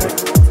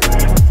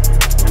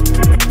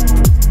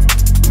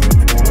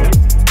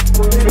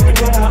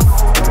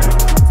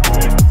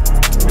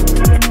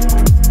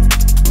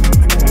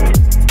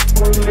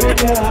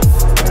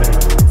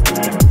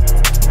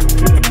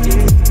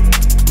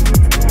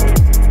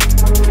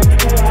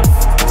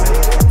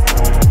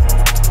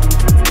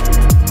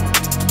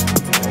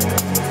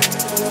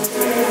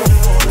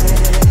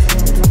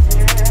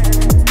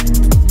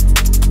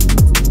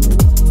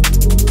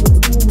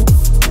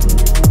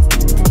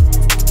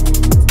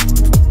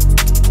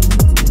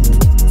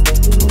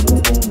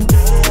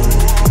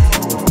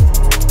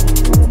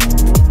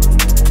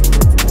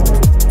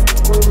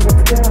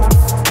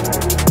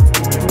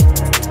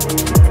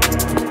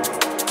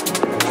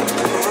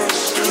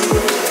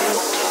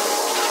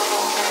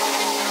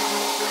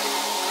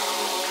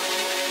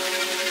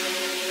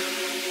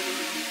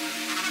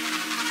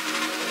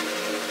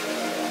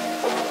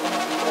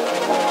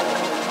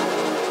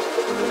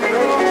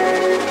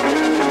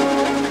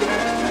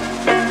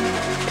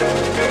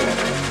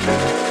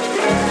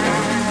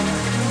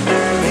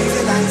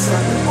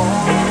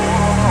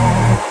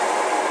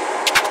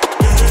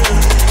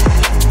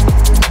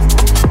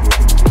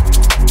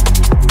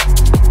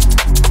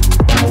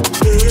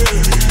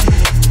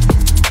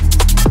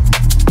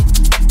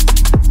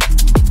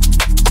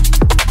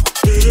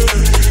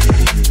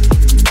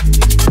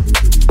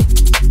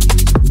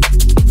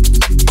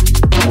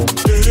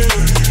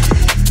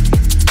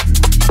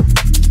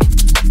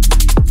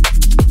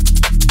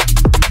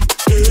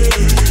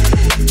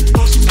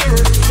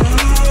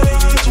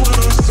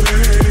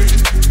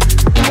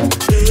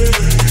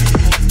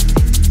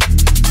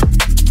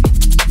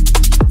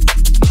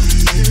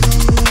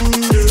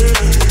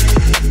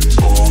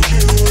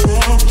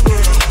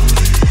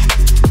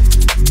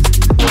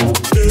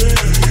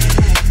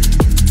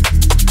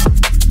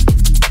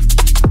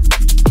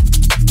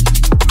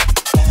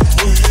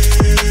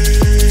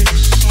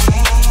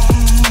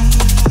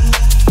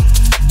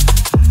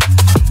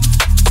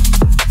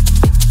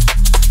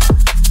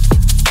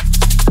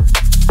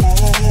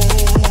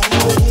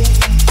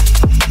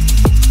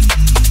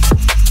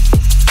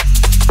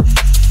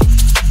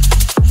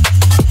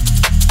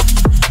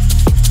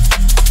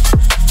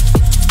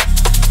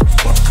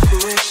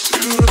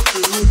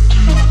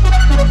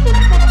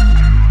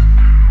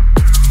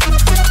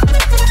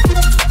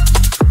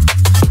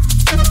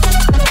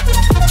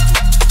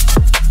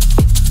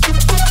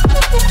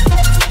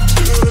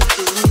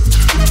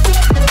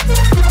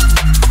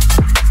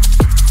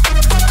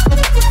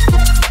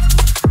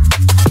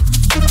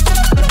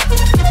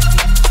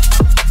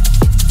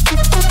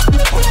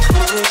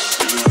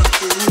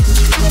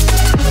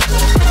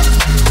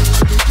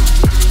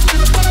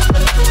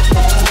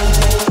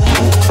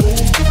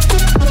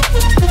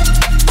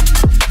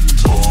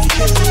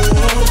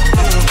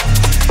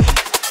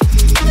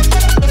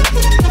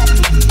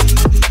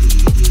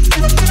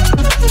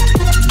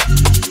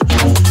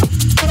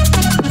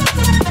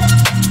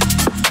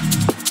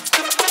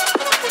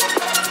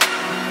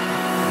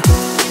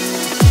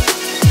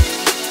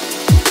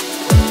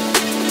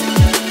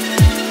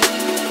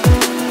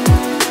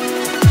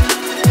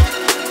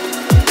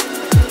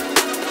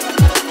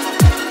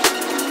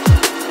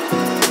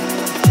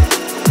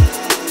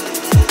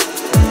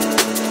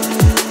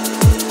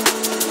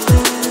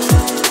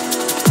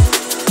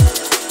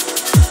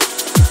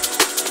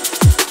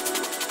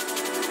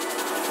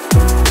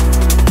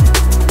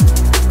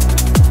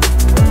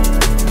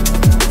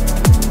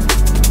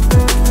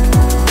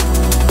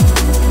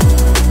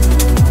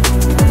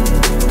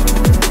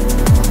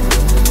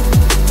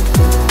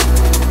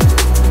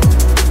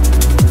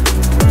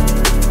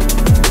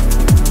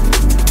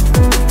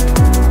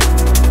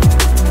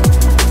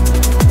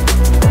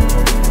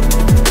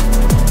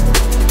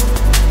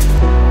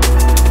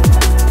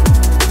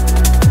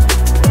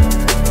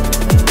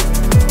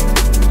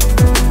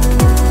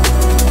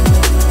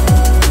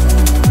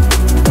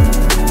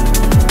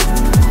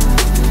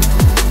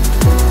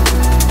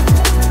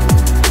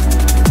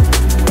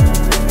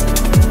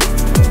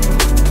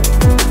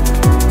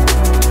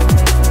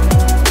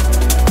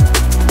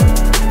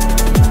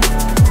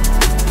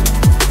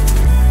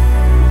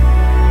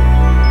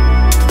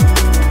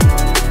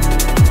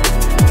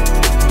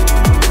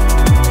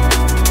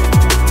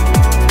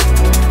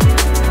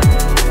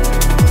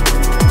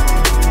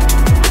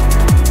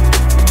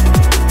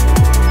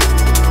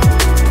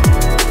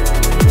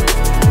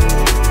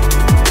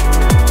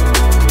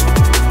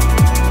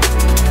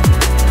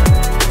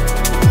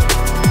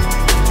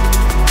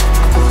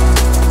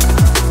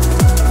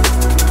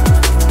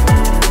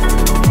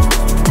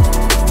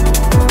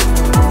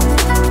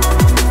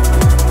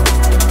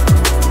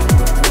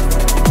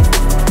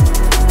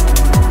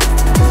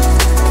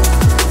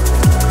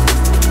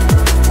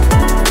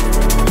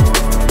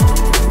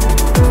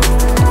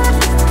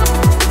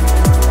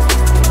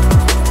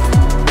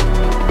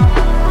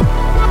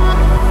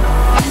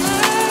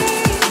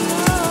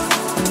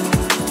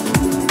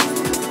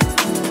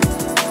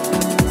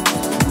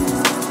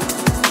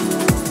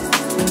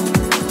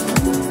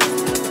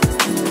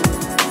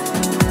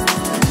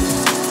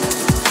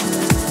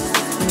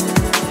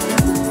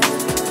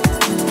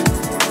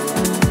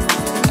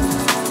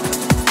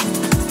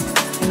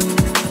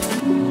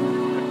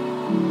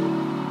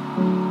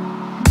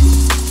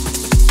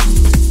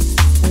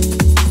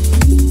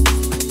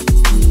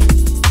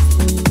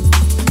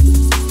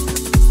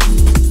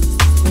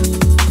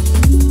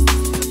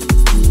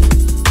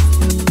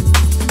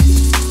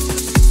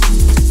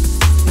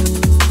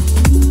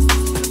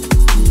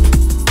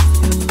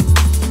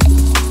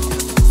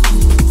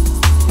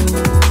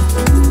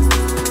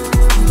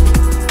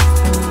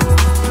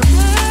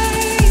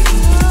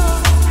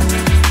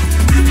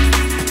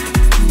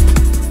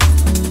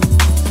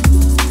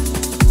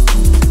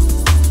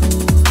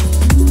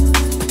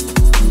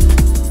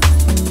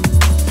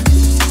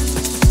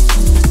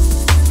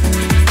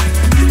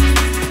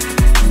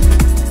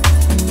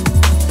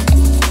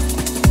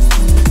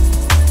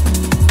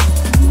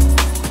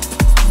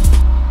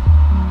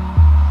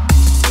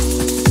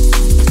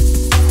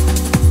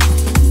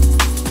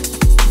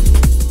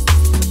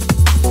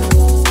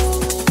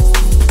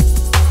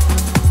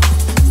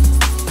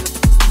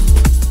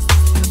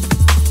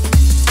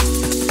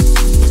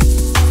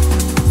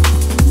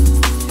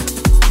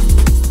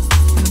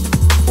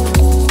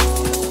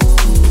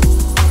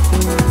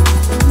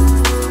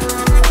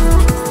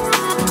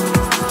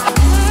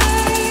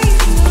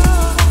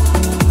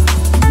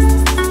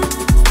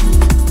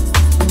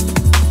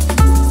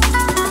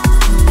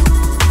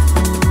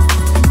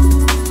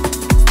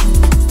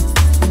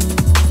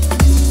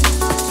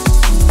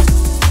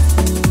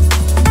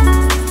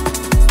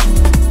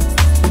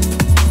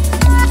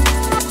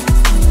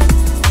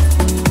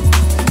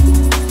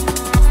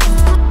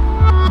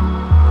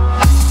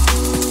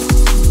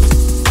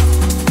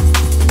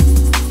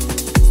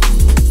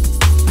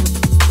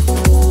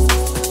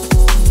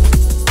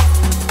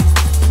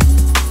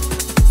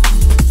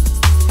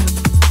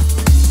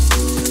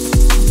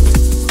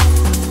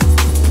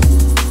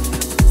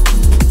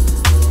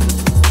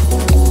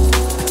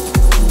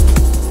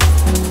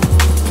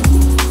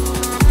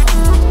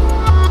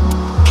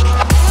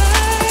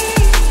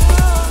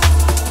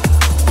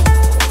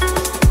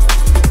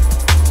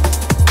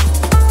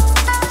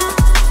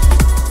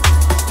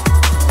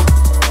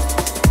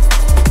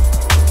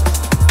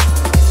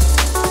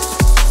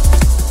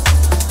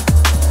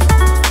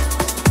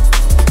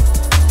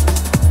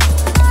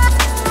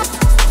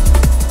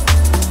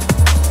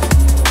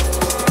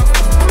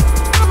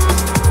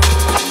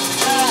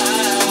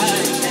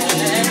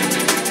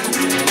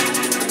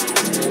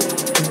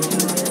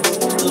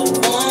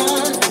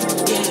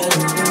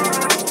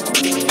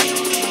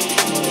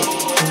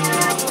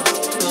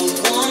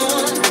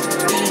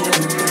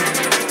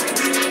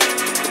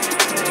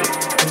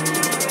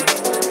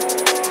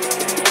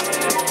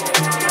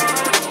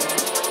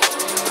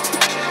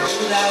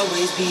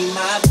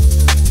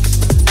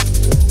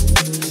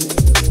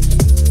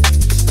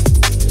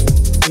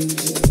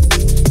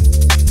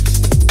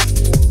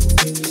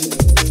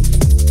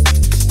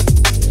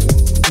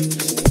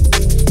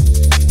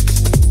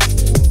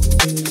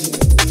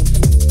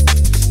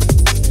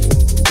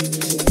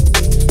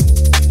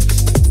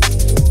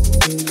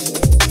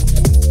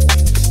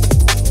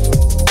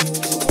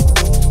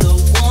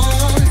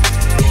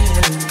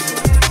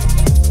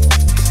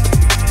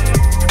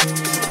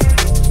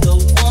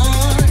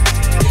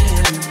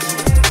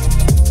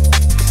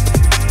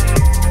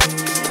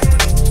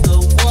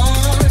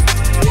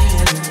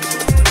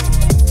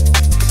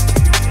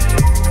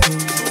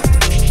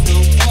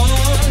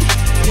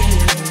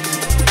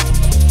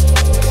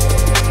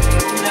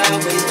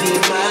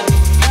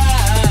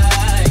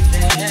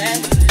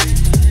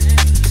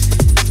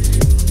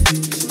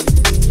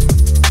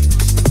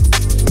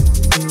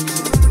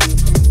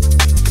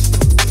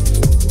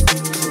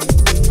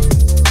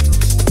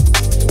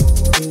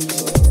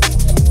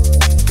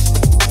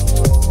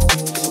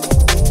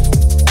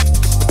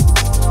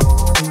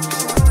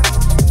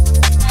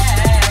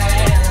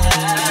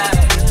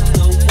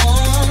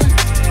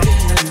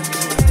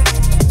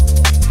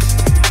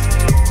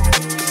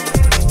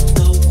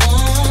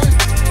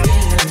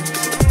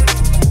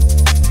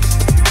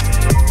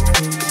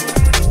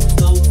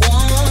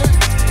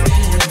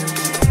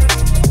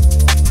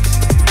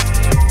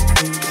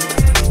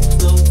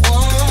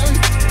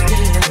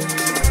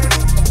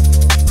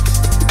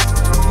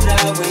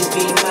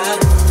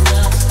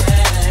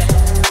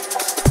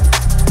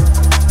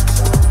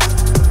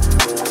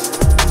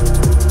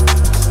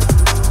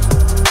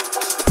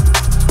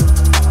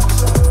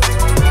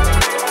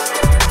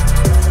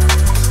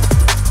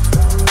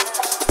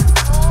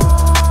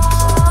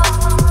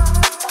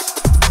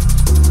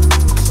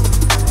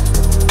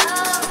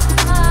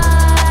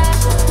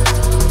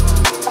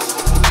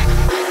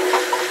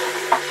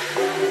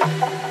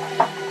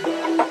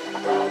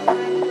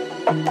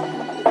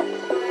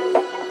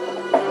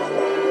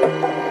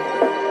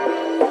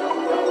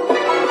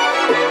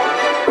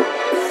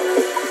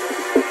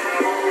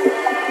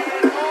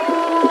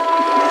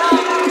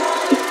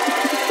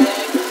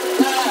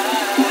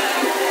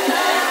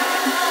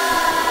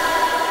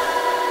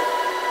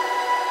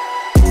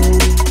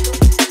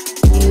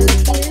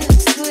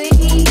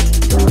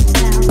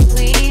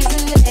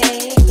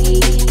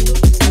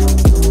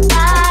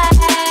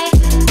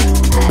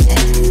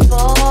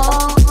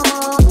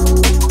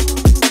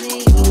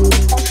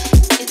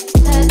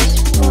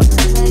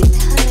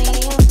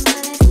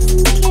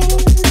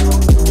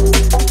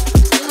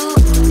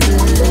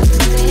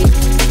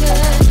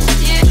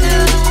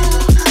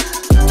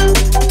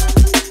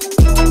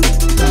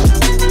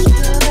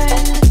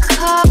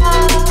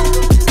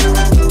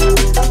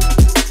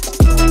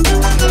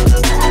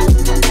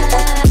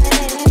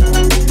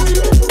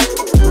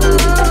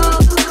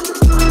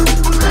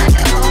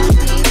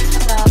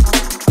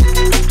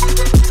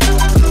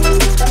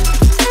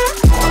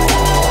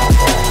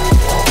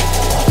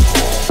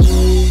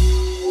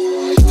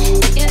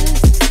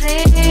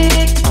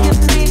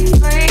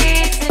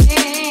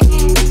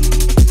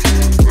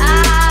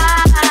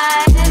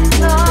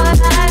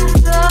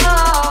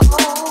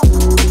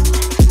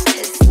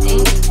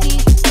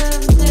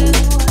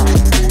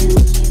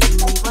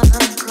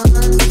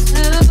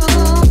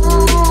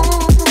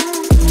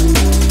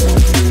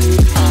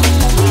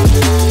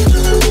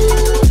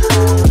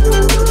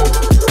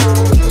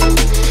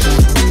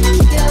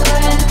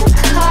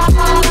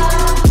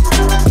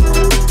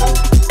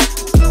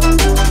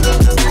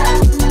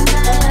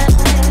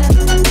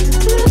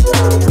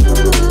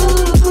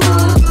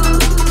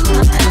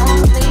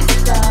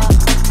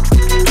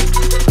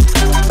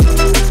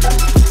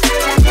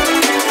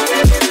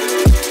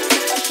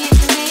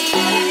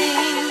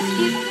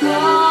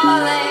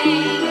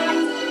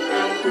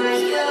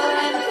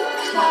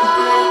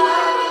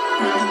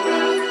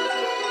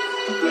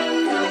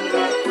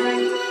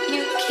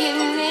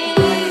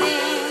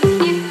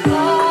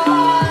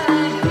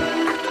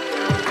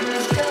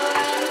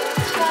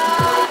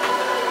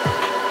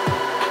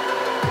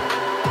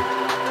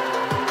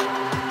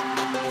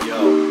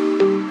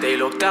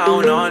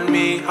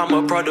 me, I'm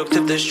a product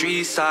of the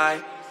street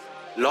side.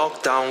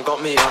 Lockdown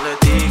got me on a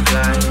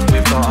decline.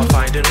 We've gotta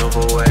find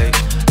another way.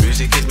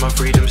 Music is my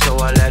freedom, so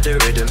I let the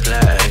rhythm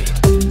play.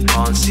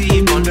 Can't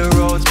see on the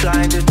roads,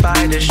 blinded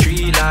by the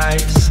street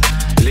lights.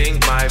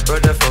 Link my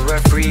brother for a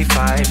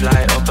 3-5.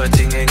 Light up a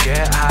thing and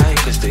get high,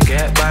 cause to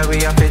get by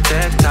we have to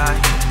dead tie.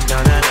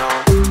 No, no, no,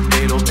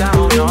 they look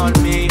down on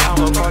me,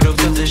 I'm a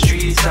product of the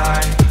street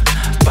side.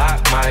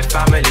 Back my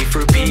family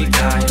through peak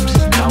times.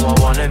 Now I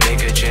wanna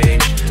make a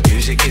change.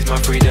 Music is my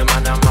freedom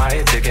and I'm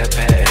out to get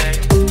paid.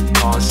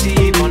 Can't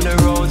see on the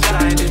roads,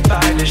 blinded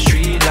by the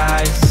street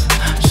lights.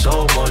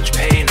 So much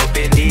pain up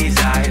in these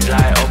eyes.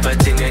 Light up a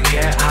thing and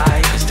get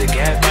high, cause to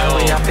get by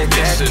we have to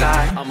dead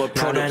tie. I'm a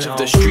product of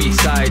the street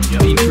side.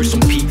 Been through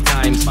some peak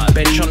times.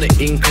 Bench on the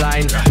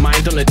incline,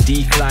 mind on a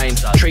decline.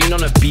 Train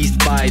on a beast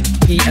vibe,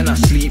 eat and I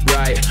sleep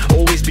right.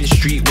 Always been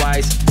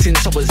streetwise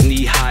since I was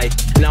knee high.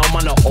 Now I'm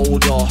on an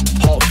older,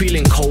 heart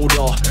feeling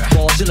colder.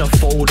 Bars in a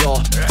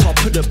folder, top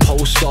of the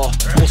poster.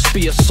 Must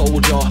be a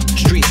soldier.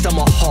 Streets that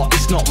my heart,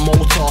 it's not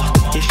motor.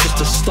 It's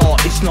just a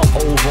start, it's not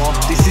over.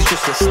 This is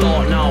just a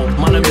start now.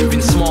 Man, I'm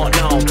moving smart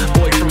now.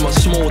 Boy from a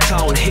small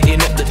town,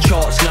 hitting up the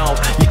charts now.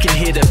 You can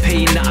hear the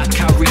pain that I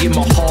carry in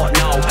my heart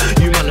now.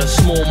 You man are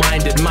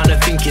small-minded, man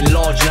are thinking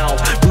large now.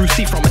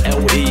 Brucey from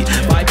LE,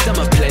 vibes them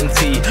are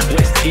plenty.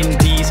 West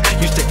Indies,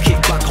 used to kick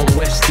back on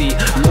Westy.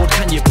 Lord,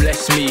 can you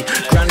bless me?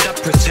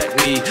 Granddad protect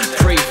me.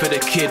 Pray for the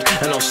kid,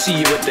 and I'll see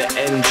you at the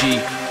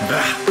NG.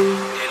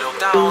 They look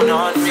down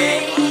on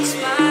me,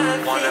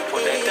 wanna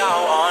put their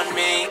doubt on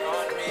me.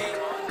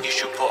 You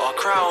should put a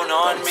crown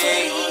on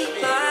me.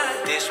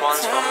 This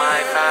one's for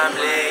my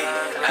family.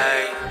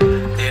 Hey,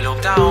 they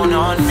look down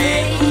on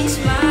me,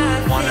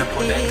 wanna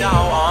put their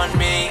doubt on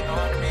me.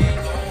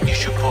 You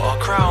should put a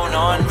crown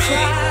on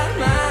me.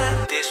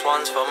 This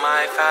one's for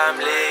my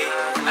family.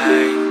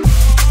 Hey.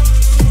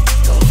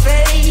 Don't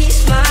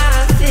face my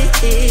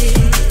fears.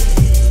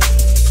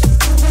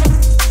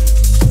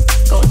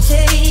 Go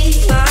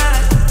take my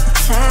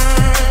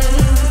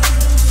time.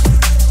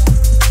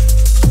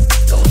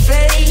 Don't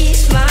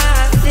face my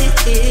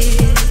fears.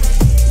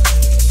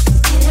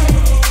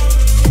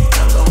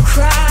 I'm gonna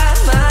cry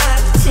my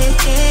tears.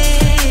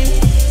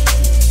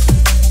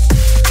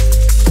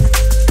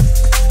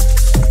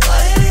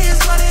 What it is,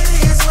 what it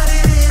is, what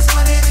it is,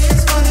 what it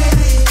is, what it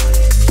is.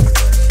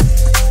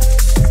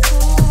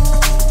 Ooh.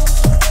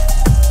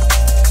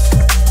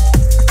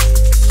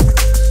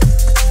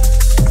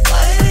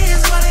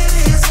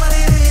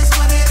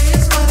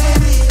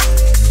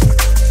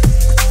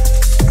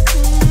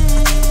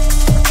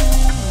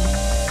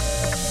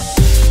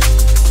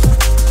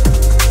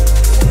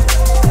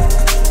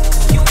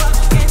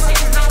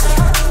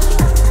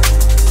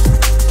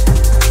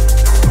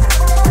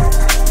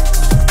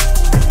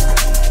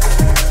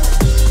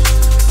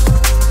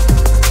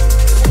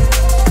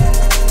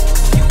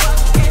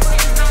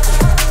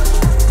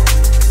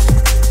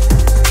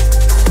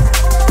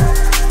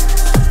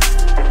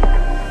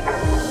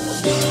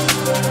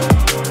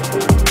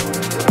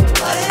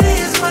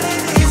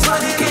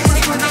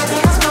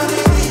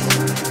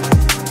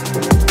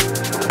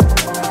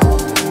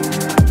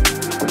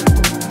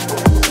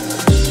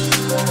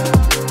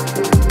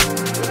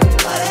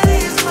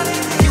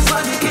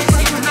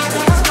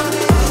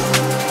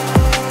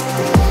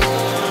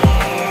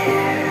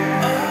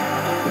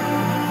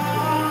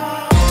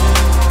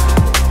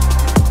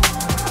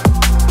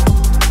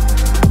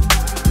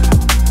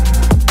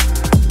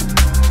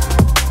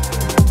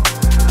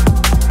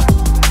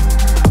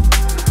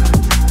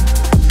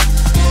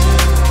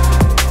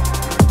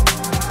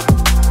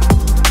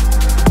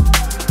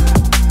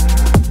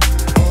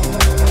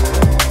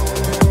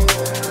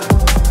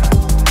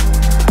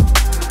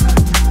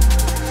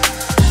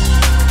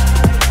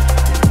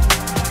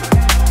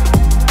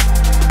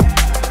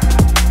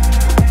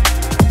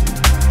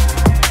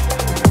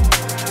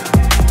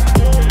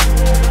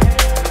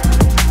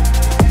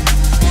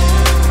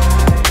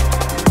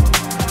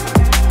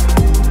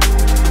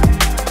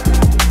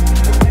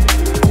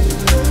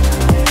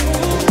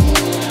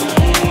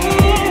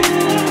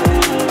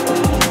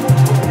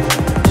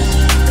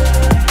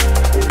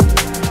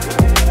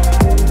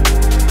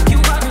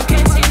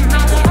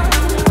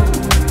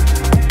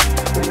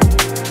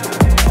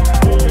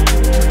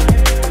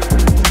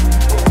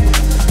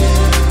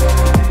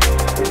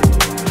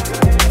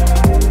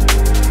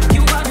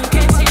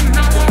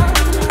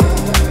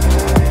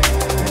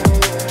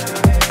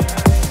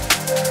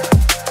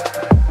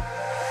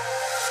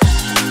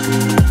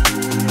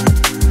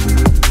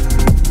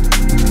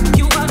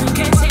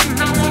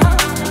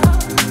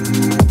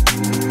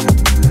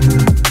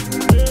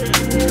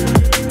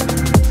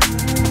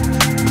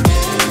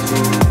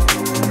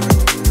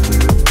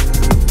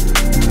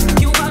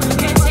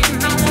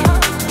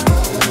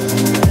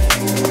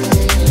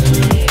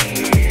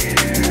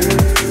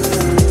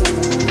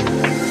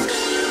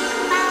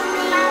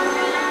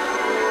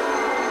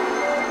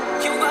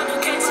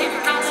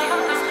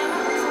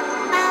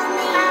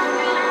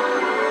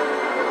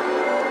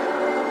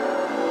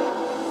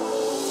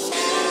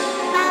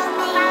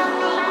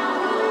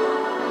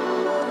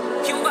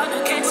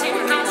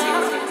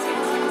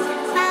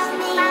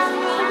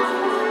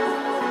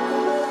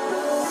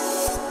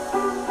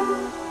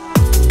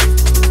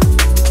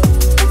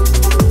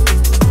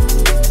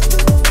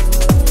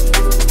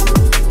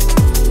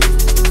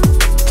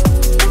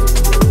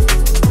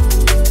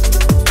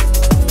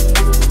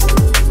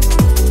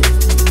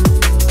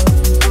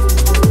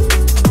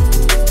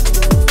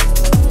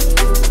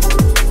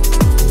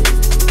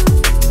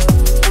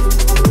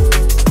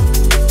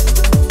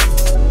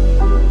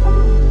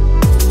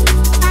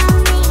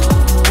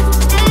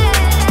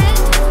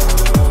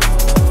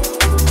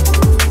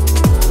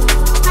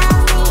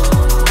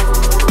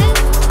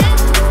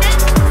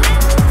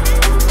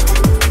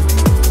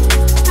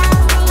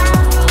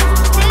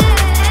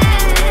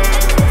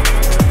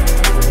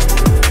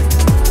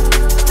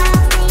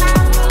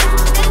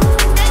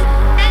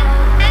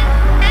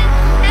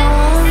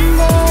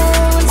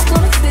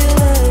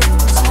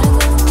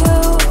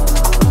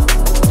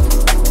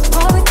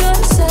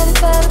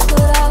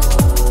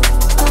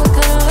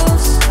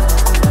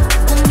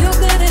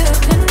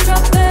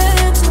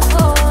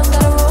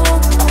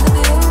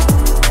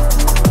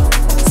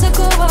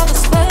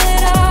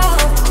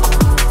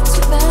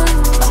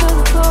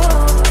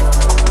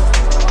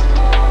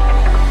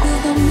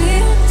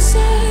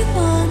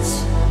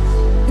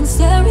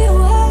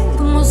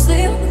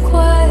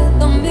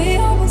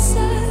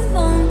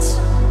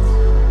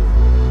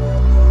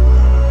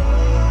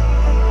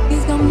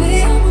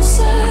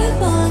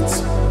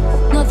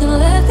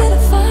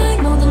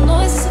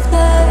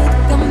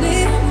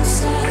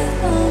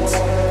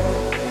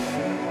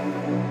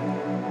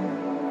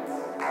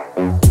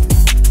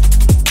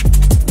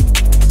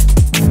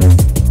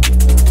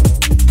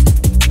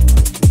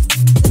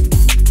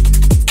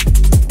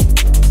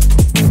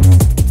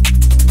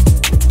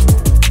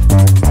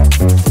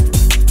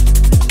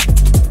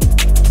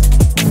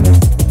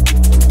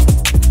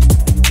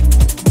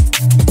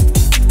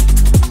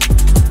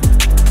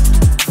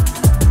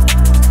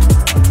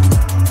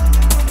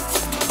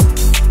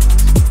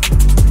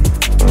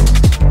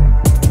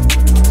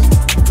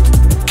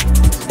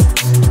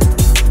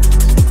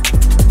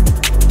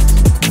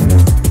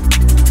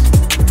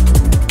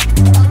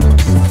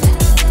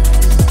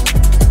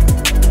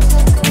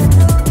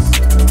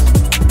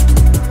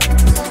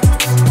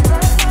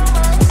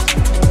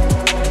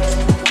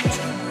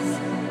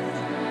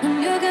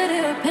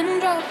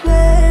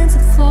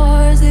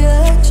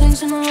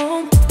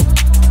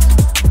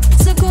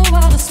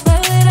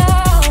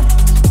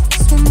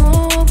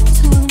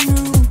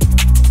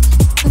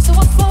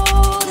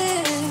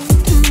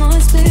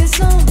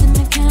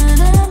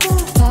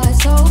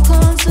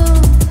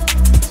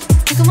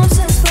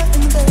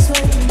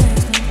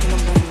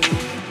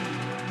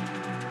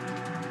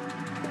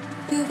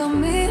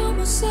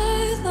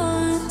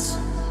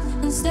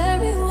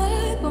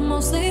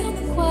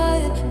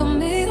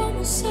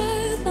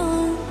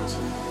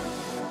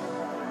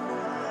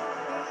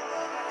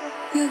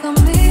 You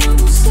got me